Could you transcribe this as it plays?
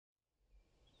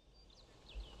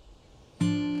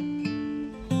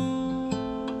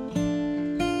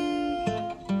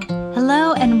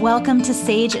welcome to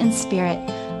Sage and Spirit,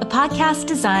 a podcast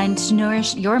designed to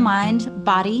nourish your mind,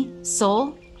 body,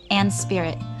 soul, and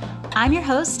spirit. I'm your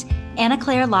host, Anna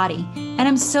Claire Lottie, and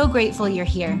I'm so grateful you're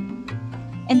here.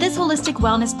 In this holistic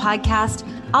wellness podcast,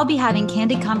 I'll be having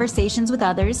candid conversations with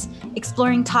others,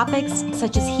 exploring topics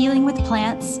such as healing with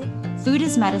plants, food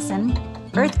as medicine,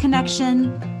 earth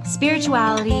connection,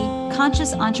 spirituality,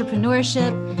 conscious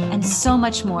entrepreneurship, and so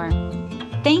much more.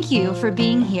 Thank you for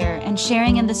being here and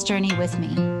sharing in this journey with me.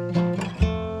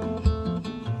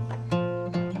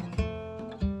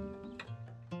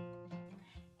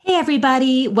 Hey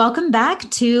everybody, welcome back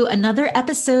to another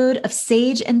episode of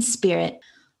Sage and Spirit.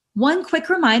 One quick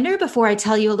reminder before I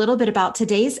tell you a little bit about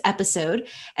today's episode,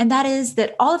 and that is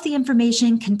that all of the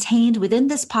information contained within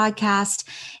this podcast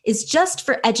is just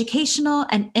for educational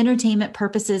and entertainment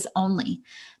purposes only.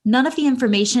 None of the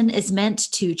information is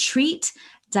meant to treat,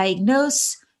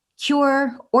 diagnose,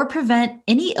 cure, or prevent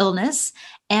any illness.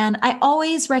 And I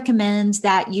always recommend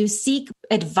that you seek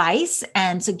advice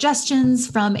and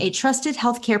suggestions from a trusted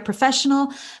healthcare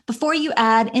professional before you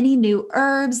add any new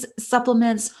herbs,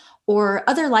 supplements, or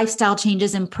other lifestyle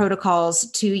changes and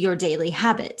protocols to your daily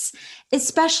habits,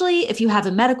 especially if you have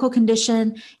a medical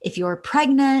condition, if you're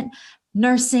pregnant,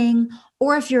 nursing,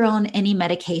 or if you're on any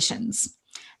medications.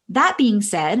 That being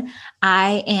said,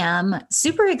 I am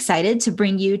super excited to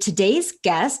bring you today's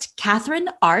guest, Catherine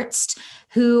Aartst,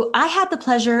 who I had the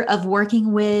pleasure of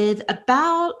working with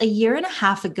about a year and a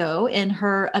half ago in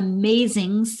her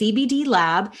amazing CBD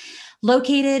lab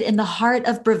located in the heart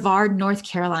of Brevard, North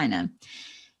Carolina.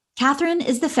 Catherine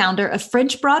is the founder of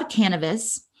French Broad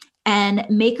Cannabis and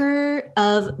maker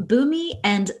of Boomy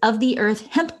and Of the Earth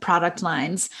hemp product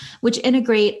lines, which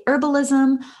integrate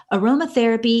herbalism,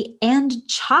 aromatherapy, and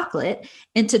chocolate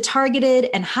into targeted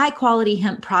and high-quality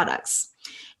hemp products.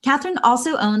 Catherine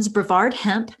also owns Brevard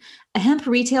Hemp, a hemp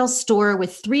retail store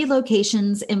with 3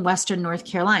 locations in Western North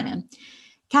Carolina.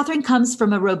 Catherine comes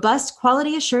from a robust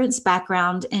quality assurance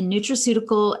background in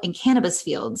nutraceutical and cannabis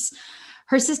fields.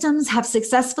 Her systems have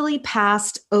successfully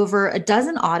passed over a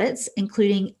dozen audits,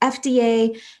 including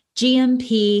FDA,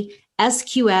 GMP,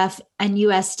 SQF, and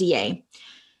USDA.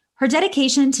 Her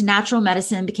dedication to natural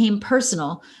medicine became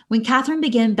personal when Catherine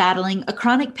began battling a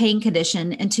chronic pain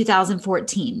condition in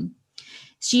 2014.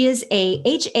 She is a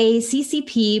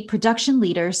HACCP production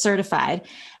leader certified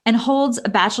and holds a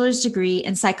bachelor's degree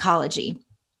in psychology.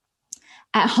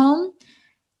 At home,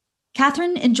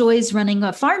 Catherine enjoys running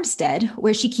a farmstead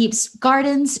where she keeps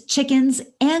gardens, chickens,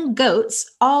 and goats,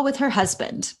 all with her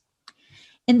husband.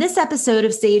 In this episode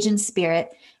of Sage and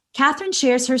Spirit, Catherine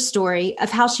shares her story of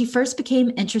how she first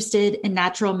became interested in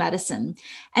natural medicine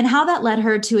and how that led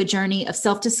her to a journey of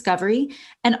self-discovery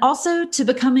and also to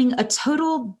becoming a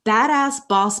total badass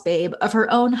boss babe of her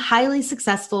own highly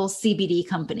successful CBD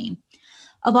company.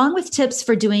 Along with tips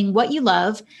for doing what you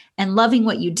love and loving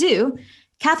what you do,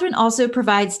 Catherine also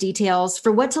provides details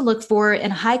for what to look for in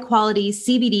a high-quality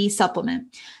CBD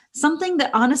supplement, something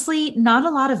that honestly not a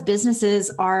lot of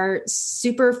businesses are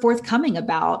super forthcoming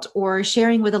about or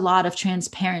sharing with a lot of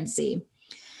transparency.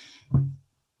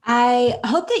 I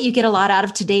hope that you get a lot out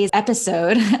of today's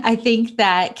episode. I think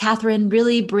that Catherine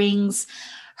really brings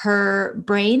her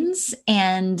brains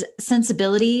and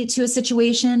sensibility to a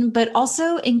situation, but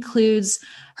also includes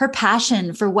her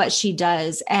passion for what she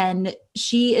does. And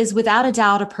she is without a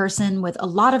doubt a person with a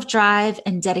lot of drive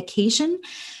and dedication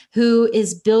who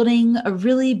is building a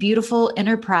really beautiful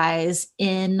enterprise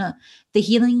in the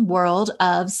healing world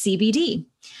of CBD.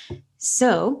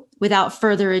 So without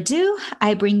further ado,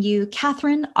 I bring you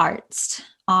Catherine Aartst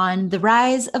on the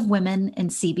rise of women in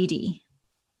CBD.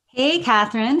 Hey,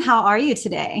 Catherine, how are you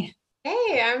today?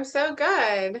 Hey, I'm so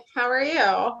good. How are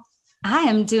you? I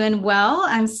am doing well.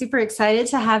 I'm super excited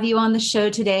to have you on the show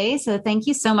today. So thank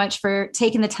you so much for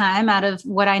taking the time out of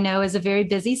what I know is a very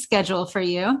busy schedule for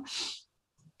you.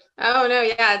 Oh, no.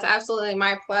 Yeah, it's absolutely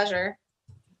my pleasure.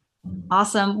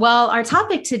 Awesome. Well, our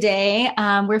topic today,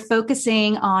 we're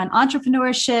focusing on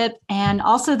entrepreneurship and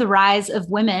also the rise of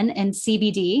women in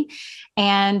CBD.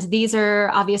 And these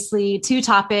are obviously 2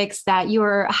 topics that you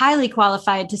are highly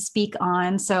qualified to speak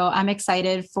on. So I'm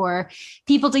excited for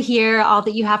people to hear all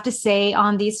that you have to say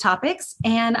on these topics.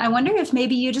 And I wonder if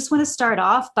maybe you just want to start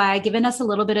off by giving us a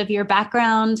little bit of your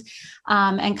background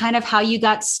and kind of how you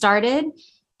got started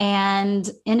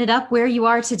and ended up where you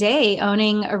are today,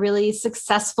 owning a really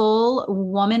successful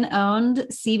woman-owned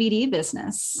CBD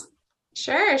business.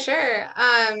 Sure. So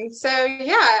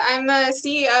yeah, I'm the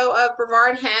CEO of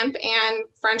Brevard Hemp and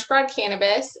French Broad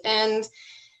Cannabis, and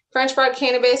French Broad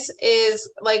Cannabis is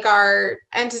like our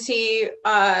entity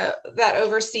that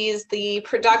oversees the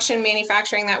production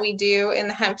manufacturing that we do in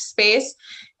the hemp space.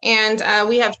 And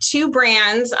we have two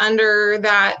brands under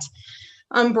that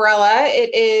umbrella.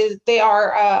 They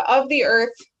are Of the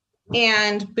Earth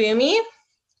and Boomy,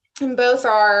 and both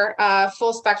are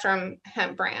full spectrum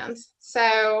hemp brands.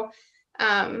 So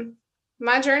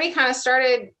my journey kind of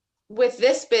started with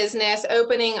this business,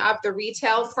 opening up the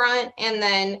retail front and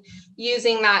then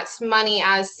using that money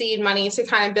as seed money to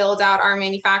kind of build out our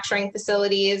manufacturing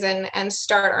facilities and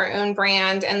start our own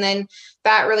brand. And then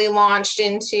that really launched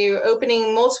into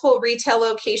opening multiple retail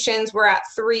locations. We're at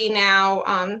 3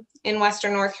 now in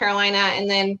Western North Carolina. And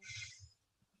then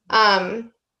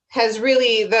has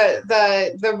really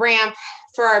the ramp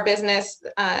for our business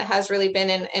has really been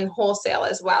in wholesale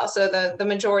as well. So the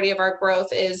majority of our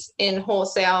growth is in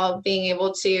wholesale, being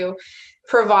able to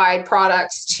provide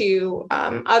products to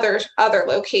other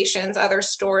locations, other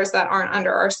stores that aren't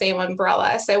under our same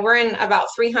umbrella. So we're in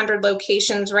about 300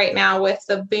 locations right now with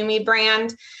the Boomy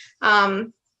brand,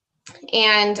 and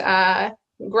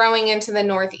growing into the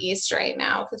Northeast right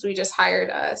now because we just hired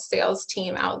a sales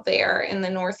team out there in the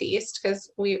Northeast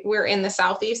because we're in the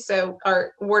Southeast. So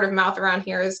our word of mouth around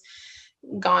here has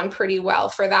gone pretty well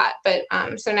for that. But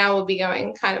so now we'll be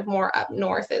going kind of more up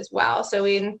north as well. So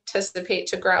we anticipate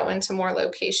to grow into more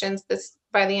locations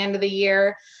by the end of the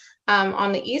year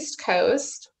on the East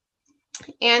Coast.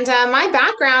 And my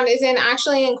background is in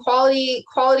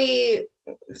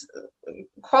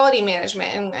quality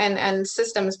management and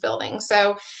systems building.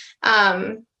 So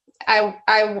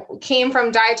I came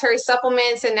from dietary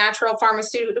supplements and natural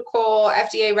pharmaceutical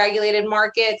FDA regulated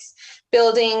markets,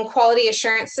 building quality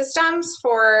assurance systems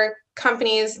for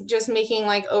companies just making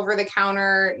like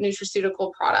over-the-counter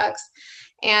nutraceutical products,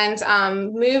 and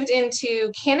moved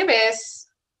into cannabis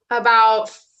about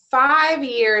 5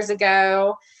 years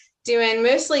ago, doing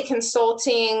mostly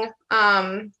consulting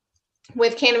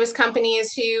with cannabis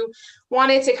companies who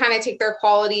wanted to kind of take their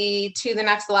quality to the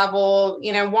next level,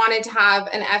 wanted to have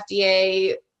an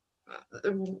FDA,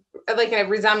 like a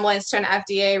resemblance to an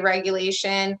FDA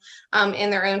regulation in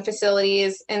their own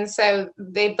facilities. And so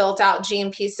they built out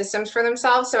GMP systems for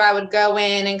themselves. So I would go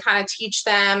in and kind of teach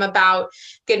them about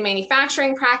good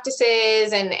manufacturing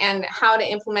practices and how to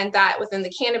implement that within the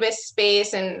cannabis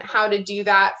space and how to do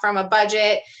that from a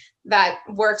budget that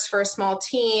works for a small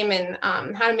team, and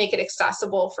how to make it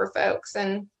accessible for folks.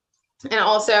 And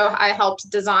also I helped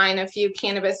design a few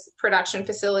cannabis production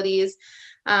facilities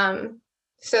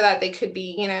so that they could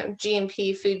be,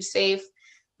 GMP food safe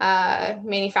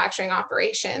manufacturing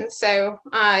operations. So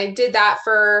I did that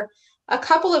for a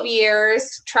couple of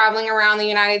years, traveling around the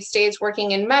United States,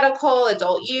 working in medical,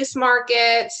 adult use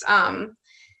markets,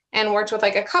 and worked with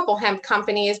like a couple hemp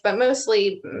companies, but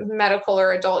mostly medical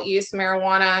or adult use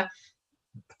marijuana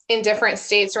in different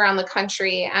states around the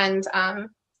country. And and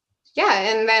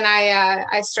then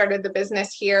I started the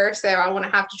business here, so I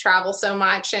wouldn't have to travel so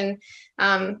much. And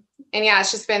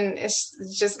it's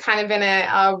just kind of been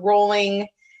a rolling,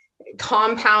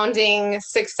 compounding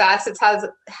success. It has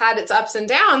had its ups and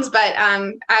downs, but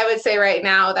I would say right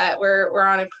now that we're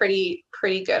on a pretty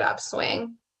good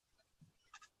upswing.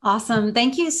 Awesome.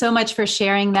 Thank you so much for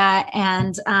sharing that.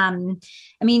 And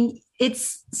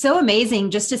it's so amazing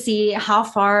just to see how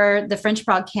far the French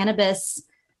Broad Cannabis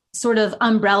sort of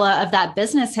umbrella of that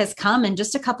business has come in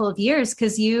just a couple of years.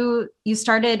 Because you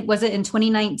started, was it in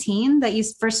 2019 that you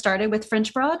first started with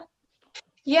French Broad?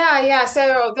 Yeah.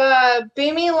 So the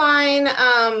Boomy line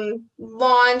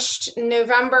launched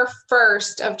November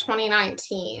 1st of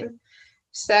 2019.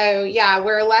 So yeah,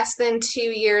 we're less than 2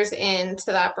 years into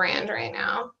that brand right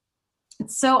now.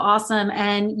 It's so awesome.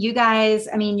 And you guys,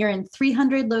 you're in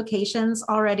 300 locations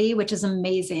already, which is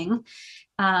amazing.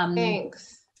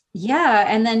 Thanks. Yeah.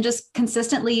 And then just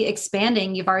consistently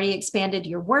expanding. You've already expanded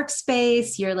your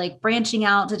workspace. You're like branching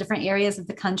out to different areas of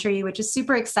the country, which is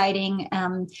super exciting.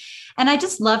 And I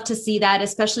just love to see that,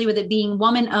 especially with it being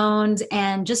woman owned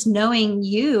and just knowing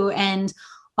you and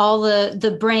all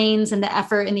the brains and the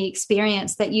effort and the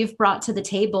experience that you've brought to the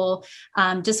table,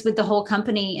 just with the whole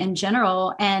company in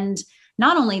general. And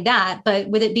not only that, but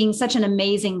with it being such an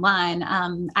amazing line,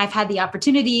 I've had the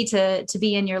opportunity to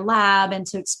be in your lab and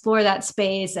to explore that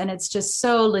space. And it's just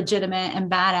so legitimate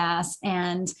and badass.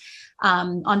 And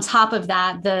on top of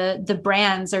that, the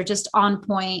brands are just on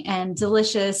point and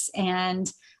delicious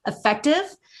and effective.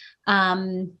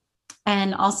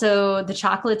 And also the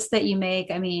chocolates that you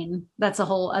make. I mean, that's a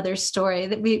whole other story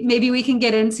that we can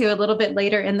get into a little bit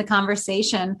later in the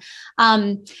conversation.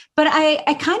 But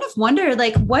I kind of wonder,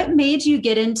 like, what made you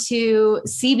get into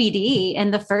CBD in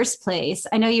the first place?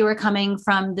 I know you were coming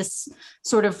from this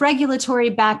sort of regulatory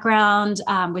background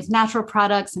with natural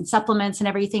products and supplements and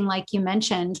everything, like you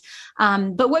mentioned.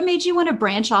 But what made you want to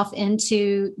branch off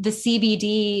into the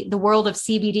CBD, the world of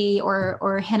CBD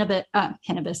or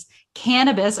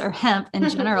cannabis or hemp in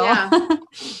general? Yeah.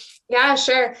 Yeah,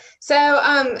 sure. So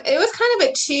it was kind of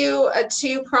a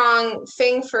two-prong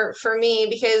thing for me,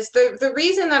 because the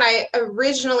reason that I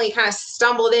originally kind of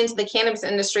stumbled into the cannabis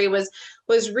industry was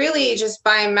really just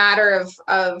by a matter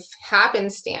of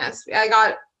happenstance. I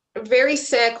got very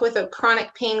sick with a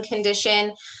chronic pain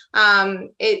condition.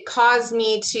 It caused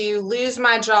me to lose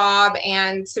my job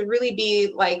and to really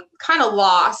be like kind of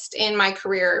lost in my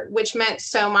career, which meant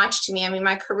so much to me. I mean,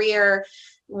 my career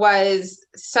was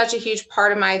such a huge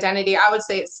part of my identity. I would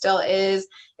say it still is.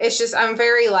 It's just, I'm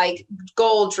very like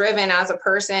goal driven as a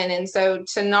person. And so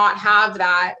to not have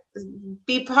that,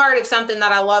 be part of something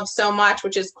that I love so much,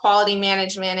 which is quality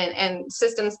management and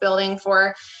systems building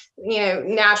for,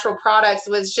 natural products,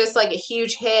 was just like a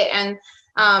huge hit. And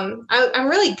I'm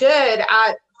really good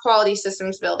at quality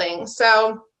systems building.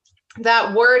 So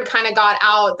that word kind of got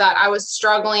out that I was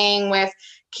struggling with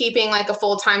keeping like a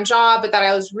full-time job, but that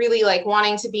I was really like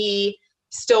wanting to be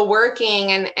still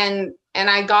working. And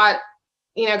I got,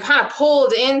 kind of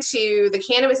pulled into the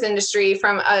cannabis industry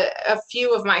from a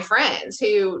few of my friends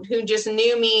who just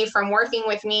knew me from working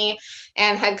with me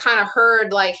and had kind of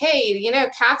heard like, hey,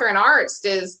 Catherine Arzt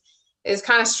is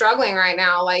kind of struggling right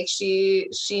now. Like she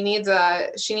needs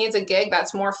a gig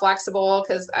that's more flexible,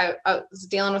 because I was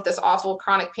dealing with this awful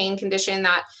chronic pain condition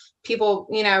that people,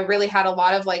 really had a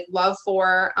lot of like love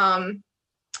for,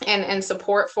 and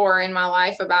support for in my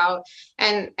life about.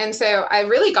 And so I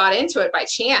really got into it by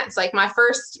chance. Like my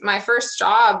first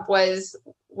job was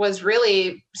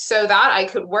really so that I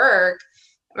could work.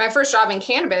 My first job in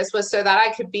cannabis was so that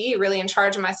I could be really in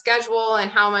charge of my schedule and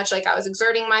how much like I was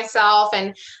exerting myself,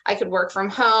 and I could work from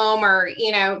home or,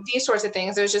 these sorts of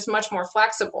things. It was just much more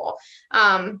flexible.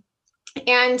 And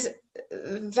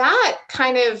that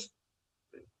kind of,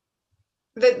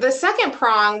 the second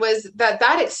prong was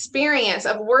that experience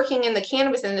of working in the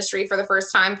cannabis industry for the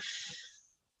first time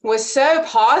was so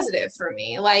positive for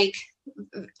me. Like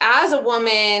as a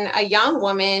woman, a young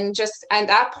woman, just at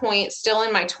that point, still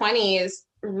in my 20s,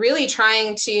 really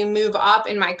trying to move up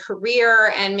in my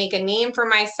career and make a name for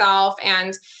myself,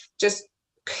 and just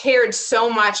cared so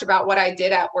much about what I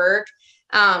did at work.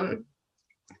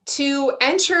 To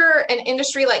enter an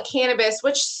industry like cannabis,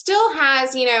 which still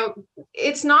has,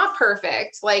 it's not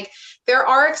perfect. Like there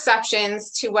are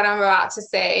exceptions to what I'm about to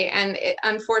say. And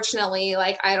unfortunately,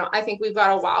 like, I think we've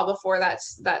got a while before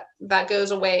that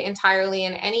goes away entirely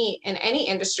in any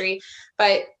industry.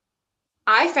 But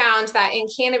I found that in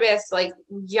cannabis, like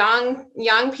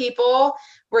young people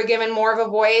were given more of a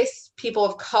voice. People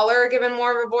of color are given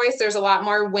more of a voice. There's a lot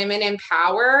more women in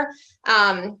power.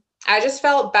 I just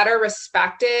felt better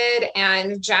respected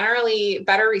and generally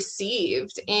better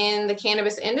received in the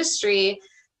cannabis industry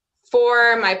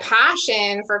for my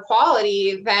passion for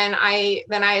quality than I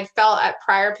had felt at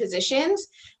prior positions.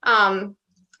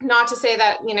 Not to say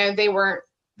that, they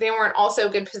weren't also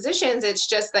good positions. It's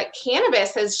just that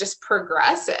cannabis has just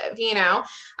progressive.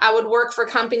 I would work for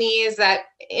companies that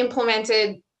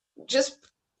implemented just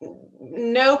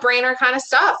no-brainer kind of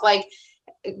stuff, like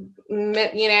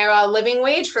a living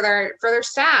wage for their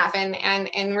staff,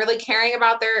 and really caring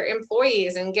about their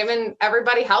employees, and giving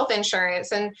everybody health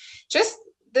insurance, and just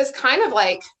this kind of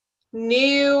like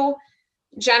new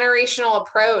generational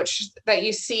approach that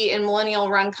you see in millennial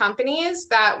run companies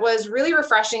that was really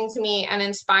refreshing to me and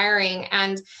inspiring,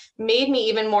 and made me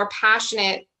even more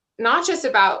passionate, not just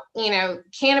about,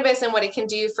 cannabis and what it can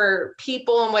do for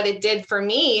people and what it did for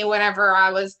me whenever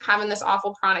I was having this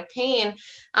awful chronic pain.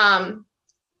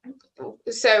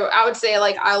 So I would say,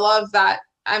 like, I love that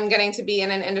I'm getting to be in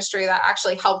an industry that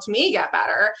actually helped me get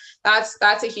better. That's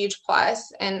a huge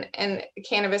plus. And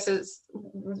cannabis is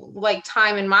like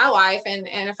time in my life and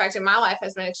effect in my life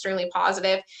has been extremely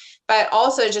positive, but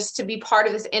also just to be part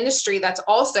of this industry that's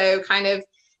also kind of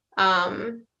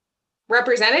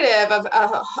representative of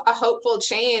a hopeful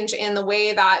change in the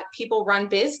way that people run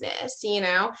business,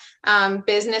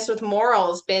 business with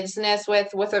morals, business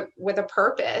with a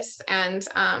purpose. And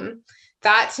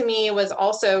that to me was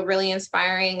also really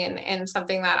inspiring and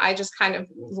something that I just kind of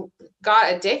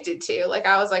got addicted to. Like,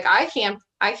 I was like, I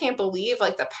can't believe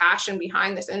like the passion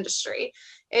behind this industry.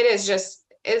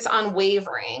 It's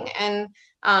unwavering. And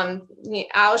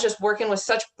I was just working with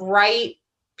such bright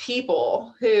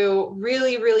people who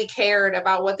really, really cared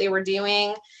about what they were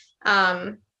doing.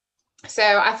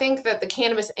 So I think that the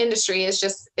cannabis industry is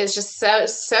just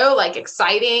so like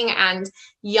exciting and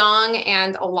young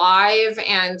and alive,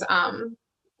 and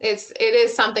it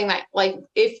is something that, like,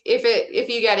 if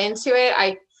you get into it,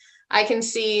 I can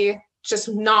see just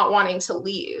not wanting to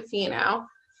leave, you know.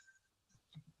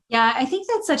 Yeah, I think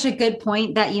that's such a good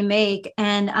point that you make.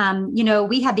 And,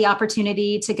 we had the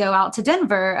opportunity to go out to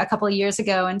Denver a couple of years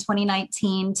ago in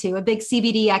 2019 to a big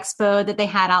CBD expo that they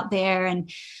had out there. And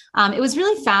it was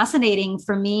really fascinating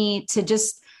for me to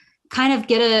just kind of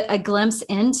get a glimpse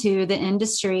into the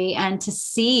industry and to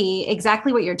see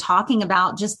exactly what you're talking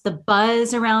about, just the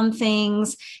buzz around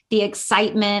things, the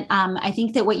excitement. I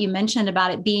think that what you mentioned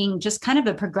about it being just kind of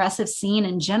a progressive scene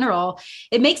in general,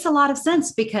 it makes a lot of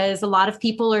sense because a lot of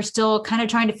people are still kind of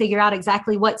trying to figure out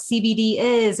exactly what CBD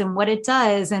is and what it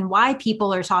does and why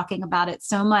people are talking about it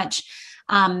so much.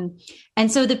 And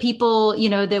so the people,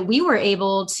 that we were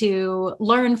able to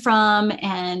learn from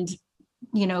and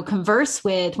converse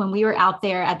with when we were out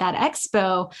there at that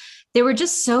expo, there were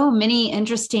just so many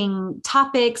interesting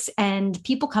topics and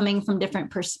people coming from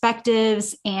different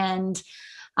perspectives. And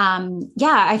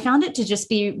I found it to just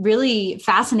be really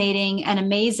fascinating and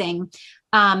amazing.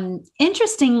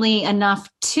 Interestingly enough,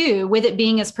 too, with it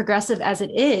being as progressive as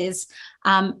it is,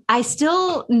 I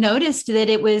still noticed that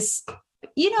it was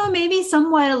maybe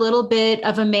somewhat a little bit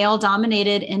of a male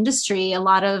dominated industry, a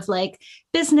lot of like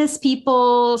business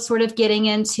people sort of getting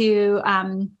into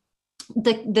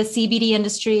the CBD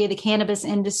industry, the cannabis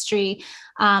industry.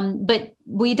 But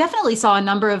we definitely saw a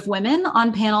number of women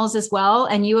on panels as well.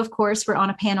 And you, of course, were on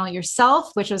a panel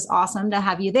yourself, which was awesome to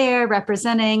have you there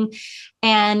representing.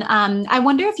 And I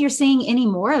wonder if you're seeing any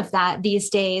more of that these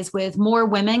days with more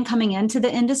women coming into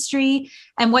the industry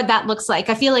and what that looks like.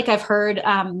 I feel like I've heard,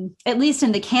 at least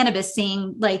in the cannabis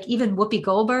scene, like even Whoopi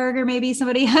Goldberg or maybe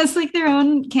somebody has like their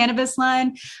own cannabis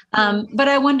line. But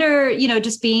I wonder,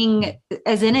 just being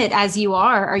as in it as you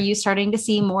are you starting to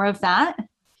see more of that?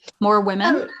 More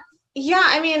women? Yeah,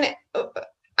 I mean,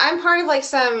 I'm part of like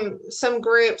some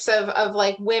groups of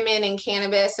like women in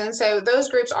cannabis, and so those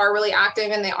groups are really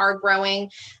active and they are growing.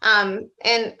 And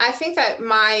I think that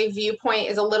my viewpoint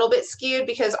is a little bit skewed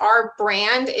because our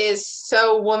brand is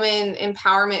so woman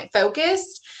empowerment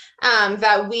focused,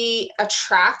 that we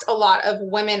attract a lot of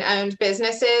women-owned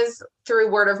businesses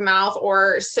through word of mouth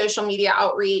or social media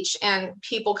outreach, and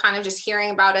people kind of just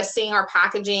hearing about us, seeing our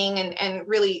packaging, and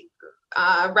really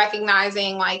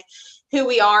recognizing like who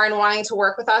we are and wanting to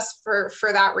work with us for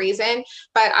that reason.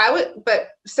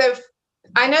 So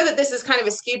I know that this is kind of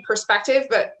a skewed perspective,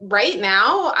 but right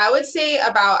now I would say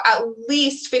about at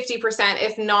least 50%,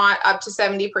 if not up to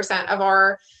 70% of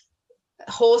our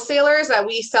wholesalers that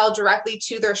we sell directly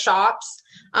to their shops,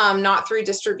 not through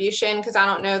distribution, because I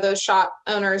don't know those shop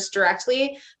owners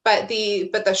directly, but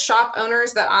the shop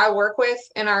owners that I work with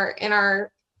in our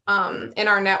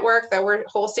network that we're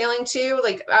wholesaling to,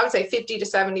 like I would say 50 to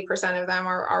 70% of them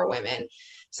are women.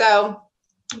 So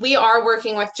we are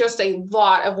working with just a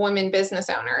lot of women business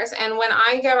owners. And when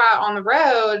I go out on the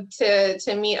road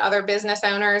to meet other business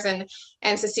owners and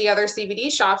to see other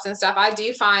CBD shops and stuff, I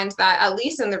do find that at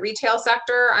least in the retail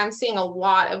sector, I'm seeing a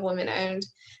lot of women owned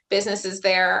businesses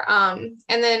there. And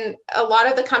then a lot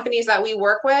of the companies that we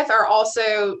work with are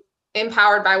also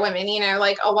empowered by women.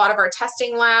 Like a lot of our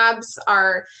testing labs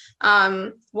are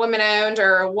women owned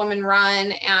or women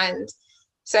run, and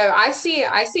so I see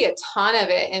a ton of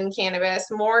it in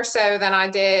cannabis, more so than I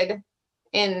did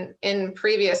in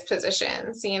previous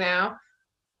positions.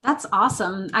 That's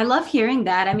awesome. I love hearing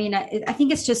that. I mean, I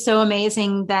think it's just so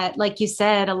amazing that, like you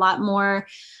said, a lot more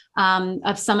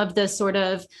of some of the sort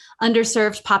of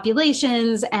underserved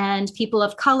populations and people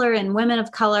of color and women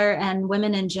of color and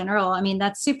women in general. I mean,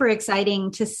 that's super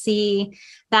exciting to see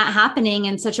that happening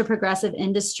in such a progressive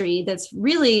industry that's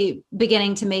really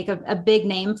beginning to make a big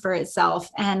name for itself.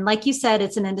 And like you said,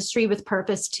 it's an industry with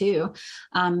purpose too,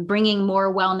 bringing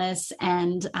more wellness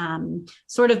and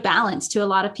sort of balance to a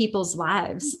lot of people's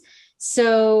lives.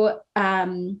 So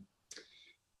I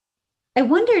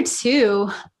wonder too,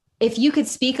 if you could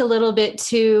speak a little bit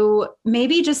to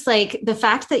maybe just like the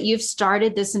fact that you've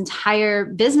started this entire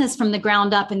business from the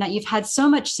ground up and that you've had so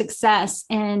much success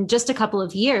in just a couple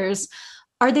of years.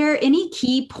 Are there any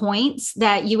key points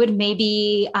that you would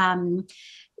maybe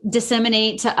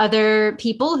disseminate to other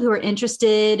people who are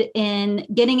interested in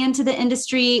getting into the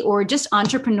industry, or just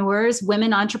entrepreneurs,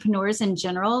 women entrepreneurs in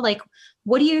general? Like,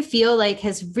 what do you feel like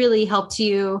has really helped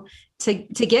you to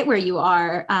get where you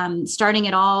are, starting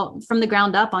it all from the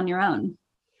ground up on your own?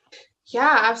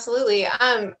 Yeah, absolutely.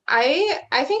 I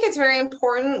think it's very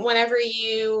important whenever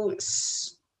you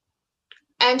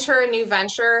enter a new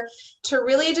venture to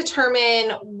really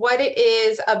determine what it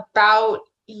is about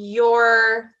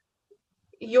your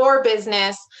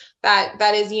business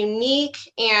that is unique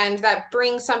and that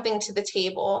brings something to the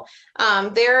table.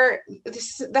 The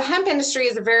hemp industry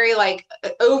is a very like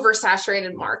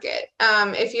oversaturated market.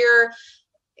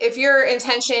 If your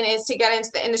intention is to get into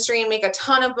the industry and make a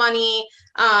ton of money,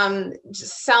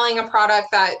 just selling a product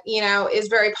that is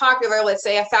very popular, let's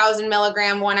say 1,000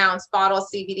 milligram 1 ounce bottle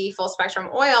CBD full spectrum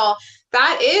oil,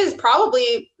 that is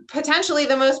probably potentially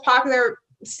the most popular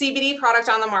CBD product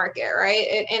on the market,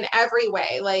 right? In every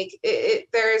way, like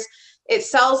it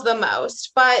sells the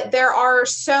most, but there are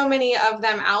so many of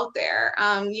them out there.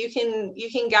 You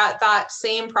can get that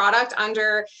same product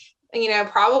under,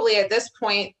 probably at this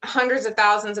point, hundreds of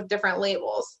thousands of different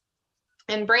labels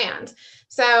and brands.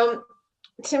 So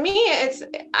to me,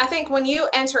 I think when you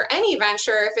enter any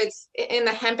venture, if it's in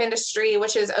the hemp industry,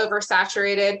 which is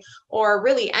oversaturated, or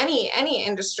really any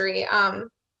industry,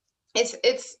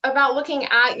 it's about looking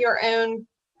at your own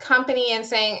company and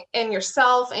saying, and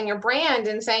yourself and your brand,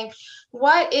 and saying,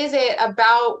 what is it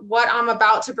about what I'm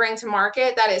about to bring to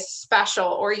market that is special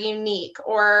or unique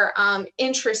or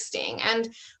interesting?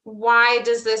 And why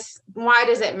does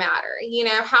it matter?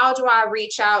 How do I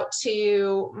reach out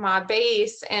to my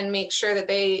base and make sure that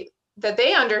they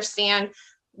understand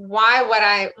why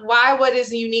what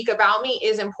is unique about me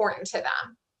is important to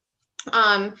them?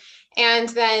 And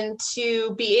then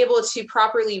to be able to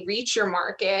properly reach your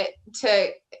market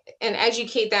and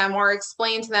educate them or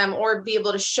explain to them or be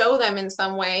able to show them in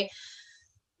some way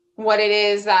what it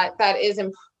is that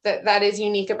is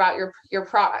unique about your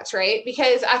product, right?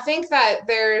 Because I think that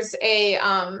there's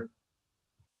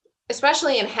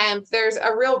especially in hemp, there's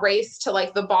a real race to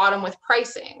like the bottom with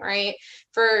pricing, right?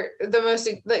 For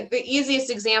the easiest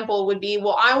example would be,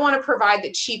 well, I want to provide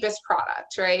the cheapest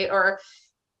product, right? Or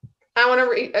I want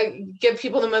to give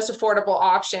people the most affordable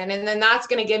option, and then that's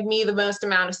going to give me the most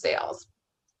amount of sales.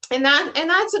 And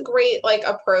that's a great like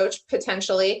approach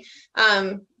potentially.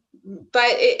 But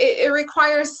it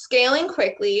requires scaling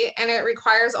quickly, and it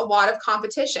requires a lot of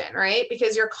competition, right?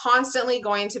 Because you're constantly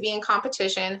going to be in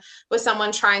competition with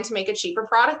someone trying to make a cheaper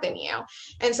product than you.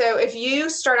 And so if you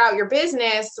start out your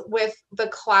business with the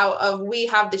clout of we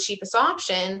have the cheapest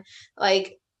option,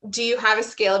 like, do you have a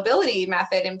scalability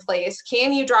method in place?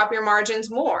 Can you drop your margins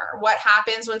more? What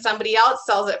happens when somebody else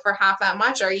sells it for half that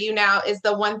much? Is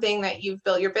the one thing that you've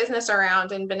built your business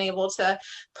around and been able to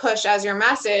push as your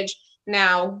message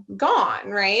now gone,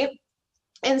 right?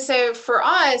 And so for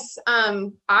us,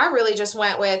 I really just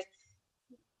went with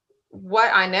what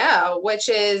I know, which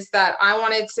is that I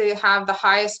wanted to have the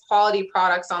highest quality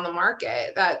products on the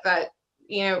market that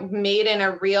made in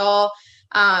a real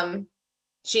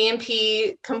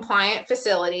GMP compliant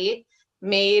facility,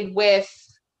 made with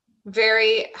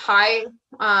very high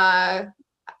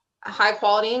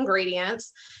quality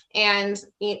ingredients, and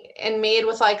made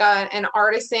with like an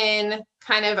artisan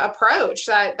kind of approach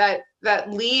that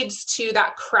leads to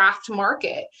that craft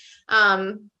market.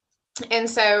 And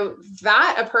so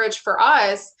that approach for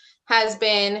us has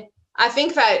been, I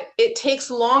think that it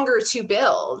takes longer to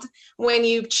build when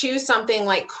you choose something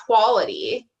like a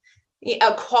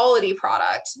quality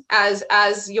product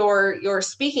as your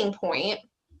speaking point,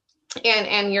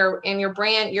 and your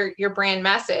brand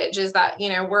message is that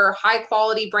we're a high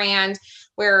quality brand,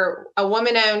 we're a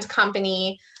woman-owned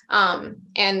company,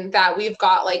 and that we've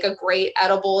got like a great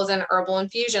edibles and herbal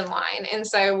infusion line. And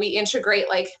so we integrate,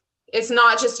 like, it's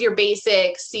not just your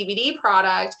basic CBD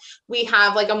product. We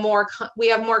have like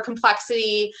more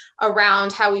complexity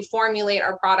around how we formulate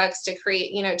our products to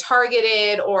create,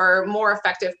 targeted or more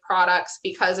effective products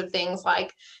because of things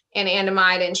like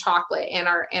anandamide and chocolate and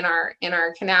our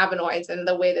cannabinoids and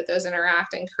the way that those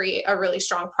interact and create a really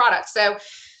strong product. So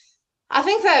I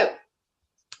think that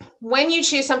when you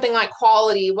choose something like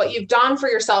quality, what you've done for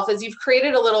yourself is you've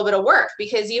created a little bit of work,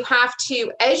 because you have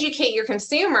to educate your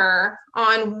consumer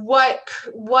on what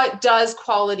does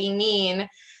quality mean,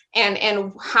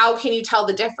 and how can you tell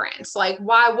the difference? Like,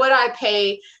 why would I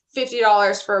pay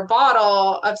 $50 for a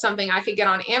bottle of something I could get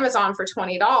on Amazon for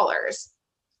 $20?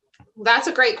 That's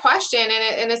a great question,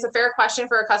 and it's a fair question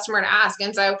for a customer to ask.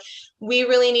 And so we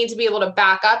really need to be able to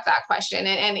back up that question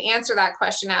and answer that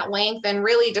question at length, and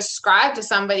really describe to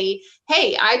somebody,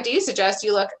 hey, I do suggest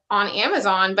you look on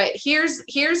Amazon, but here's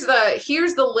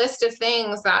the list of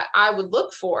things that I would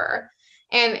look for,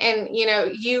 and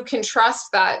you can trust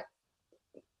that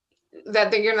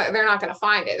they're not going to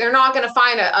find it. They're not going to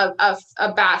find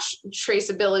a batch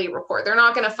traceability report. They're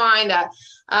not going to find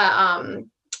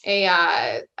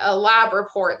a lab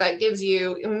report that gives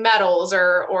you metals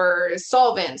or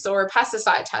solvents or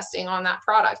pesticide testing on that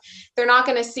product. They're not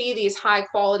going to see these high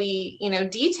quality,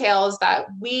 details that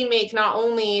we make not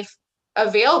only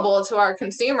available to our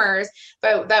consumers,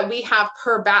 but that we have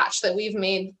per batch that we've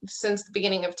made since the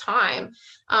beginning of time.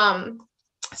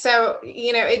 So,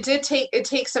 it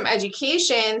takes some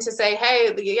education to say,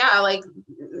 hey, yeah, like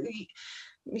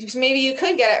maybe you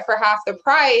could get it for half the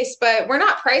price, but we're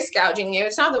not price gouging you.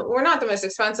 We're not the most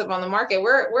expensive on the market.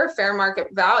 We're fair market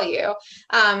value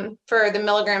for the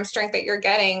milligram strength that you're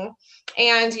getting.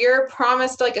 And you're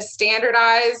promised like a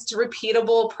standardized,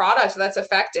 repeatable product that's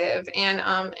effective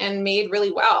and made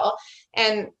really well.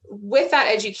 And with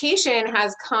that education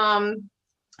has come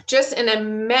just an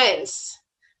immense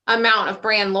amount of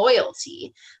brand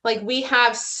loyalty. Like we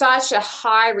have such a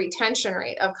high retention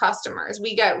rate of customers.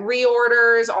 We get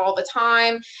reorders all the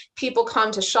time. People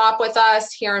come to shop with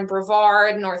us here in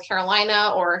Brevard, North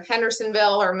Carolina, or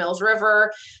Hendersonville or Mills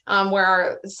River, where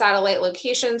our satellite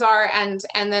locations are. And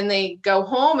then they go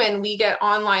home and we get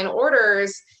online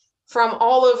orders from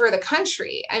all over the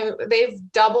country. And they've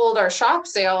doubled our shop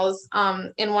sales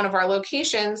in one of our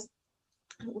locations.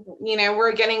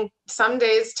 We're getting some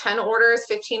days 10 orders,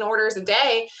 15 orders a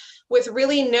day with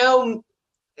really no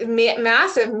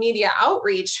massive media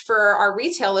outreach for our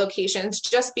retail locations,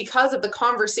 just because of the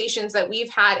conversations that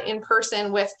we've had in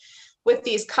person with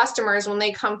these customers when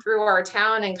they come through our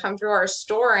town and come through our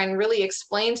store, and really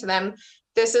explain to them,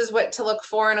 this is what to look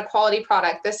for in a quality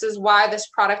product. This is why this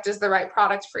product is the right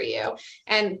product for you.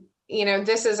 And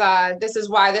this is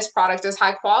why this product is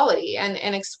high quality,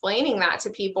 and explaining that to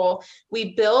people.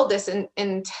 We build this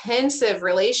intensive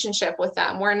relationship with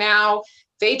them where now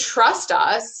they trust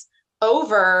us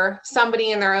over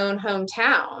somebody in their own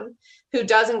hometown who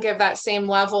doesn't give that same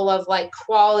level of like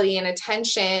quality and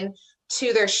attention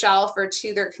to their shelf or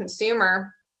to their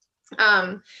consumer.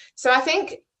 So I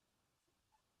think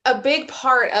a big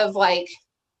part of like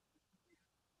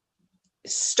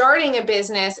starting a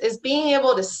business is being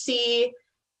able to see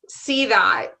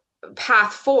that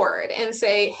path forward and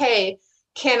say, hey,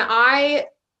 can I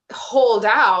hold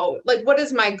out? Like, what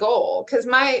is my goal? Because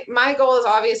my goal is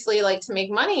obviously like to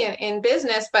make money in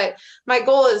business, but my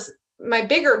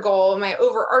bigger goal, my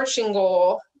overarching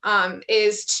goal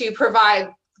is to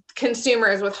provide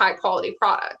consumers with high quality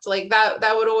products. Like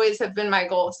that would always have been my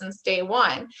goal since day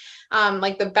one,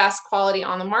 like the best quality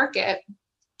on the market.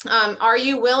 Are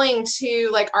you willing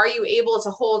to, are you able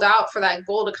to hold out for that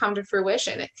goal to come to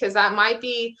fruition? Because that might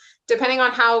be, depending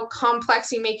on how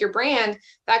complex you make your brand,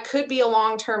 that could be a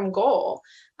long-term goal.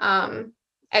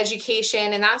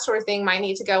 Education and that sort of thing might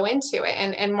need to go into it,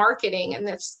 and marketing and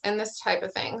this type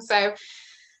of thing. So,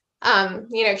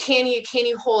 can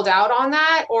you hold out on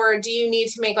that, or do you need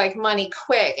to make like money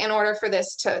quick in order for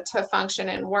this to function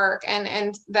and work?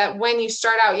 And that when you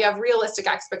start out, you have realistic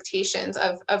expectations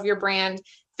of your brand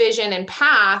vision and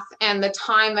path and the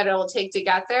time that it'll take to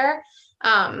get there.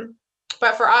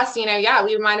 But for us, we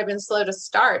might have been slow to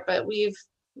start, but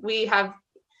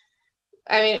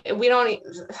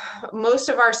most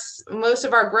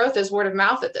of our growth is word of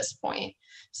mouth at this point.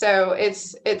 So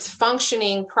it's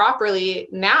functioning properly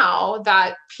now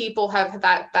that people have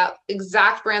that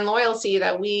exact brand loyalty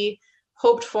that we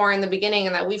hoped for in the beginning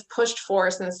and that we've pushed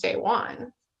for since day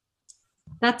one.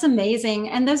 That's amazing.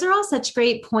 And those are all such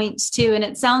great points too. And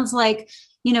it sounds like,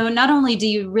 not only do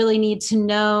you really need to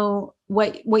know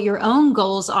what your own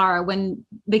goals are when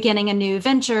beginning a new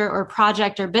venture or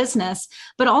project or business,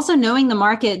 but also knowing the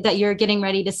market that you're getting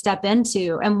ready to step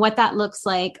into and what that looks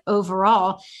like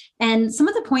overall. And some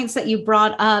of the points that you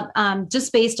brought up,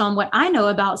 just based on what I know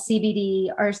about CBD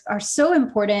are so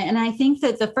important. And I think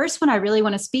that the first one I really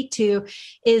want to speak to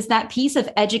is that piece of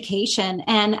education.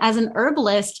 And as an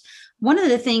herbalist, one of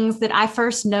the things that I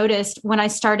first noticed when I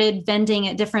started vending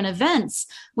at different events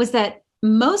was that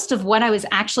most of what I was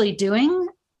actually doing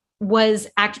was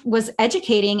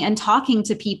educating and talking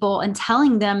to people and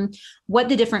telling them what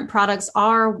the different products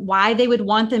are, why they would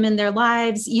want them in their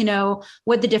lives,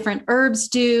 what the different herbs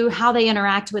do, how they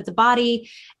interact with the body.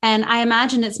 And I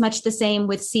imagine it's much the same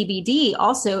with CBD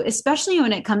also, especially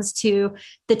when it comes to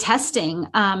the testing.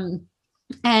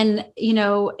 And,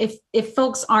 if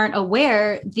folks aren't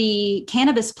aware, the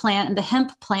cannabis plant and the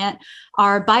hemp plant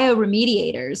are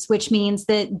bioremediators, which means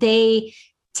that they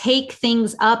take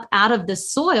things up out of the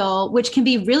soil, which can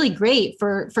be really great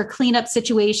for cleanup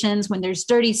situations when there's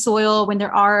dirty soil, when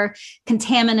there are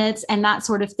contaminants and that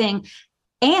sort of thing.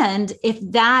 And if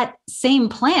that same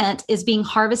plant is being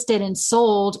harvested and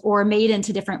sold or made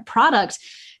into different products,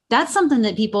 that's something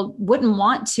that people wouldn't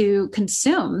want to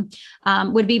consume,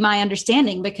 would be my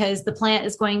understanding, because the plant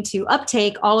is going to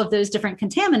uptake all of those different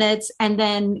contaminants and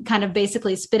then kind of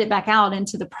basically spit it back out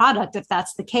into the product if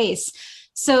that's the case.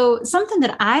 So something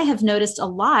that I have noticed a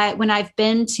lot when I've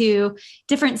been to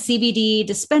different CBD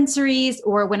dispensaries,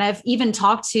 or when I've even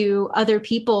talked to other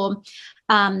people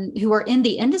who are in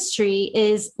the industry,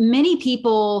 is many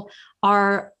people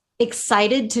are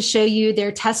excited to show you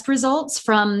their test results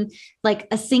from like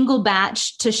a single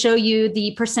batch to show you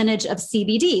the percentage of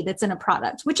CBD that's in a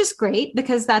product, which is great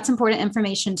because that's important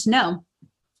information to know.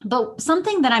 But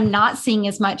something that I'm not seeing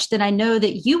as much that I know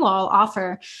that you all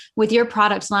offer with your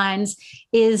product lines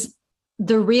is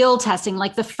the real testing,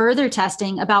 like the further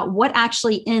testing about what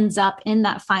actually ends up in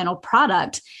that final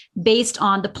product based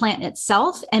on the plant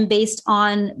itself and based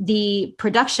on the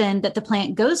production that the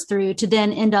plant goes through to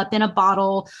then end up in a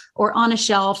bottle or on a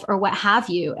shelf or what have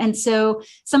you. And so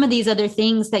some of these other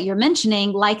things that you're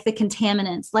mentioning, like the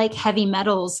contaminants, like heavy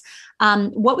metals,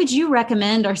 what would you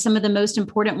recommend are some of the most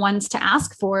important ones to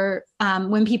ask for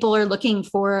when people are looking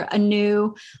for a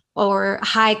new or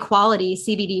high quality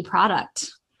CBD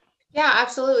product? Yeah,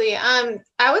 absolutely.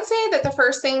 I would say that the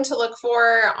first thing to look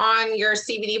for on your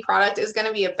CBD product is going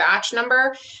to be a batch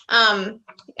number.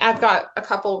 I've got a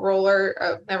couple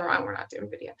never mind, we're not doing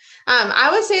video. I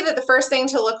would say that the first thing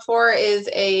to look for is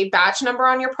a batch number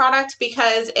on your product,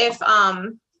 because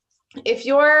if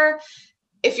your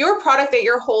product that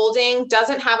you're holding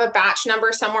doesn't have a batch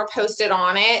number somewhere posted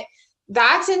on it,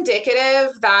 that's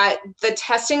indicative that the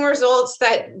testing results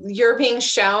that you're being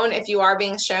shown, if you are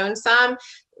being shown some,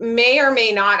 may or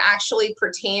may not actually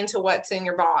pertain to what's in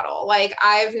your bottle. Like,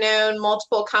 I've known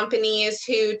multiple companies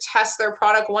who test their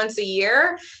product once a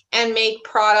year and make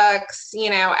products,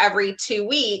 every 2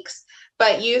 weeks,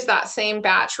 but use that same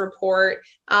batch report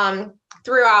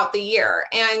throughout the year.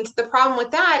 And the problem with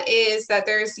that is that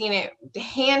there's,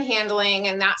 hand handling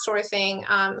and that sort of thing.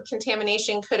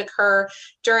 Contamination could occur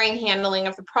during handling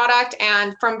of the product.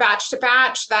 And from batch to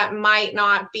batch, that might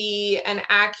not be an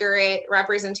accurate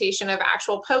representation of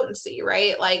actual potency,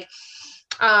 right? Like,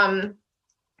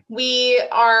 we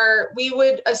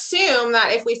would assume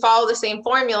that if we follow the same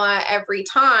formula every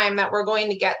time, that we're going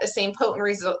to get the same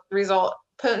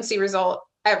potency result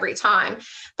every time.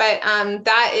 But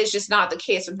that is just not the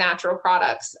case with natural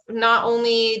products. Not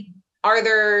only are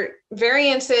there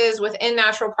variances within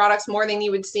natural products more than you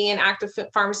would see in active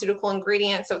pharmaceutical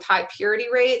ingredients with high purity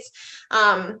rates,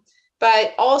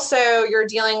 but also you're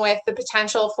dealing with the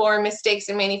potential for mistakes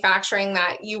in manufacturing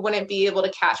that you wouldn't be able to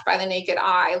catch by the naked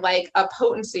eye, like a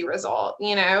potency result.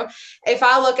 If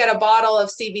I look at a bottle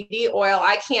of CBD oil,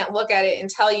 I can't look at it and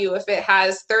tell you if it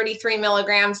has 33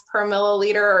 milligrams per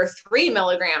milliliter or 3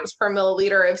 milligrams per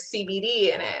milliliter of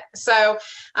CBD in it. So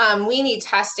we need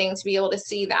testing to be able to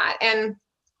see that. And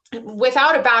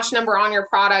without a batch number on your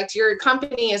product, your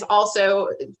company is also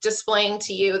displaying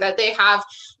to you that they have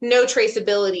no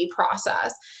traceability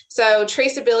process. So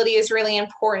traceability is really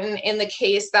important in the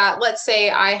case that, let's say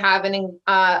I have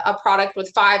a product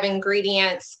with 5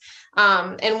 ingredients,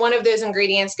 and one of those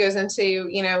ingredients goes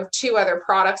into, 2 other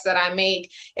products that I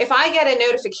make. If I get a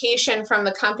notification from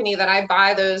the company that I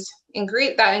buy that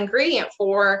ingredient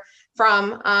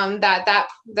from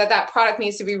that product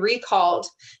needs to be recalled,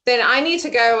 then I need to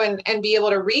go and be able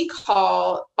to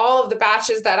recall all of the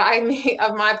batches that I made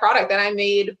of my product that I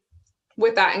made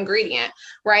with that ingredient,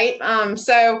 right?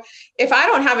 So if I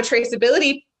don't have a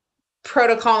traceability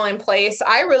protocol in place,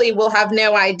 I really will have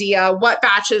no idea what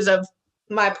batches of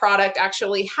my product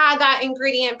actually had that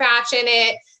ingredient batch in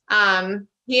it.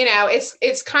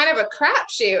 It's kind of a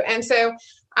crapshoot. And so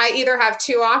I either have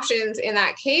 2 options in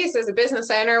that case as a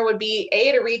business owner: would be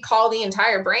A, to recall the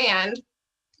entire brand,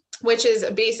 which is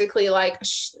basically like,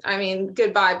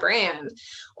 goodbye brand,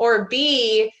 or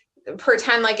B,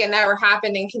 pretend like it never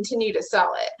happened and continue to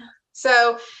sell it.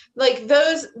 So like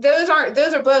those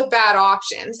are both bad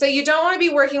options. So you don't want to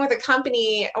be working with a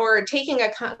company or taking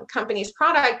a company's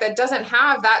product that doesn't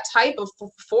have that type of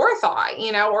forethought,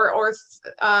 or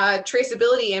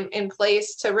traceability in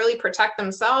place to really protect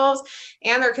themselves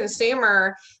and their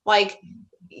consumer. Like,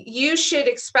 you should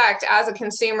expect as a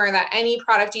consumer that any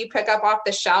product you pick up off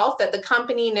the shelf, that the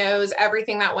company knows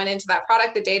everything that went into that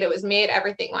product, the date it was made,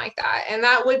 everything like that. And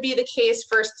that would be the case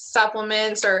for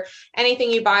supplements or anything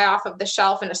you buy off of the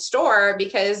shelf in a store,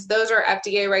 because those are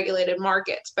FDA regulated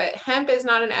markets. But hemp is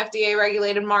not an FDA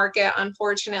regulated market,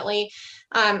 unfortunately,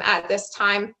 at this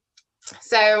time.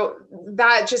 So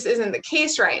that just isn't the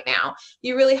case right now.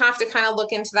 You really have to kind of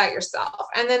look into that yourself.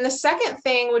 And then the second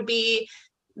thing would be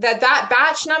that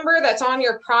batch number that's on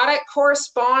your product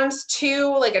corresponds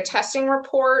to like a testing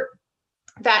report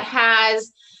that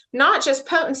has not just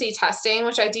potency testing,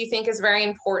 which I do think is very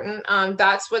important.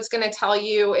 That's what's going to tell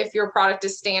you if your product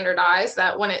is standardized,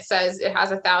 that when it says it has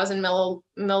 1,000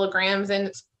 milligrams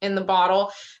in the bottle,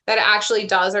 that it actually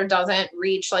does or doesn't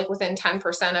reach like within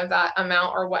 10% of that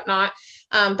amount or whatnot.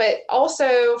 But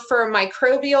also for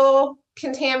microbial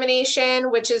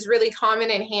contamination, which is really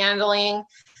common in handling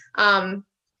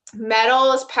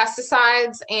metals,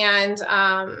 pesticides, and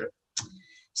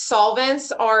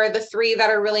solvents are the three that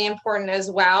are really important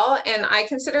as well. And I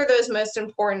consider those most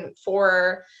important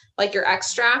for like your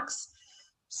extracts.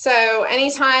 So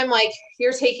anytime like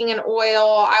you're taking an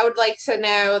oil, I would like to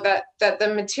know that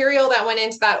the material that went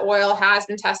into that oil has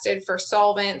been tested for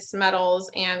solvents,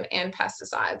 metals, and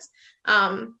pesticides.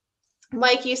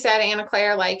 Like you said, Anna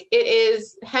Claire, like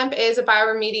hemp is a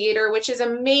bioremediator, which is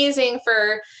amazing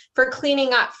for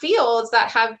cleaning up fields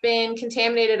that have been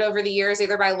contaminated over the years,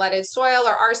 either by leaded soil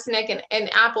or arsenic in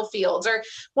apple fields or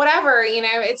whatever.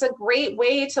 It's a great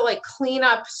way to like clean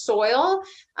up soil.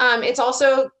 It's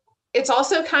also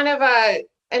kind of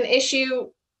an issue,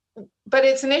 but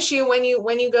it's an issue when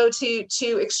you go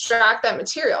to extract that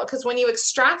material, because when you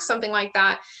extract something like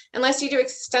that, unless you do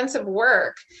extensive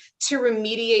work to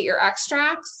remediate your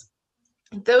extracts,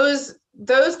 those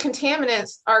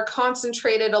contaminants are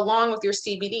concentrated along with your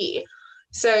CBD.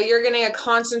 So you're getting a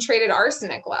concentrated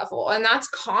arsenic level, and that's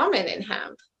common in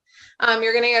hemp.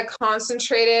 You're getting a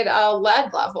concentrated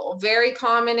lead level, very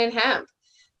common in hemp.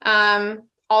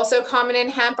 Also common in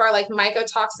hemp are like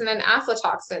mycotoxin and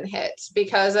aflatoxin hits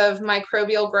because of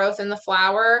microbial growth in the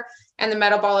flower and the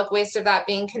metabolic waste of that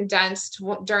being condensed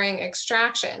during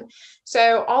extraction.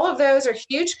 So all of those are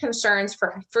huge concerns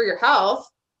for your health,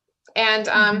 and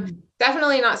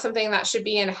definitely not something that should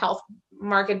be in a health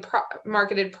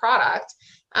marketed product.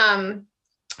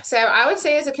 So I would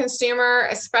say as a consumer,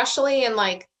 especially in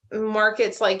like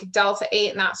markets like Delta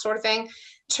 8 and that sort of thing,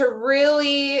 to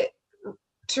really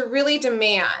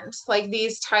demand like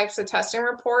these types of testing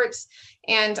reports.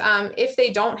 And if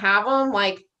they don't have them,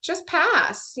 like just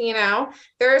pass.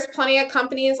 There's plenty of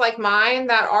companies like mine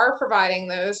that are providing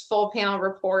those full panel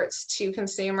reports to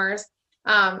consumers.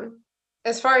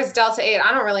 As far as Delta 8,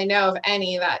 I don't really know of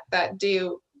any that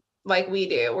do like we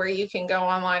do, where you can go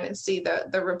online and see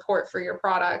the report for your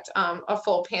product, a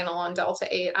full panel on Delta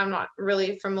 8. I'm not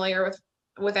really familiar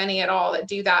with any at all that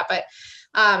do that, but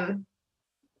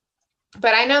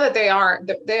I know that they are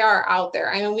out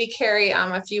there. I mean, we carry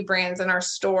a few brands in our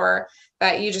store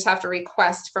that you just have to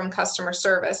request from customer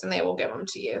service and they will give them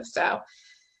to you. So,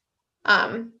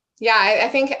 I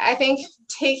think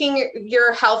taking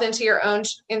your health into your own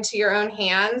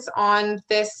hands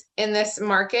in this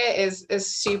market is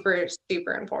super,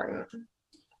 super important.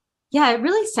 Yeah, it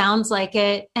really sounds like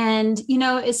it. And,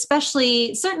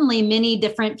 certainly many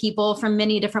different people from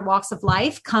many different walks of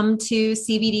life come to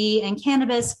CBD and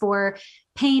cannabis for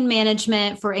pain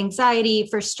management, for anxiety,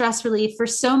 for stress relief, for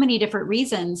so many different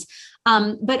reasons.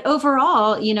 But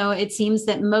overall, it seems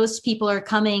that most people are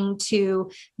coming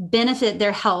to benefit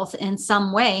their health in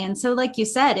some way. And so, like you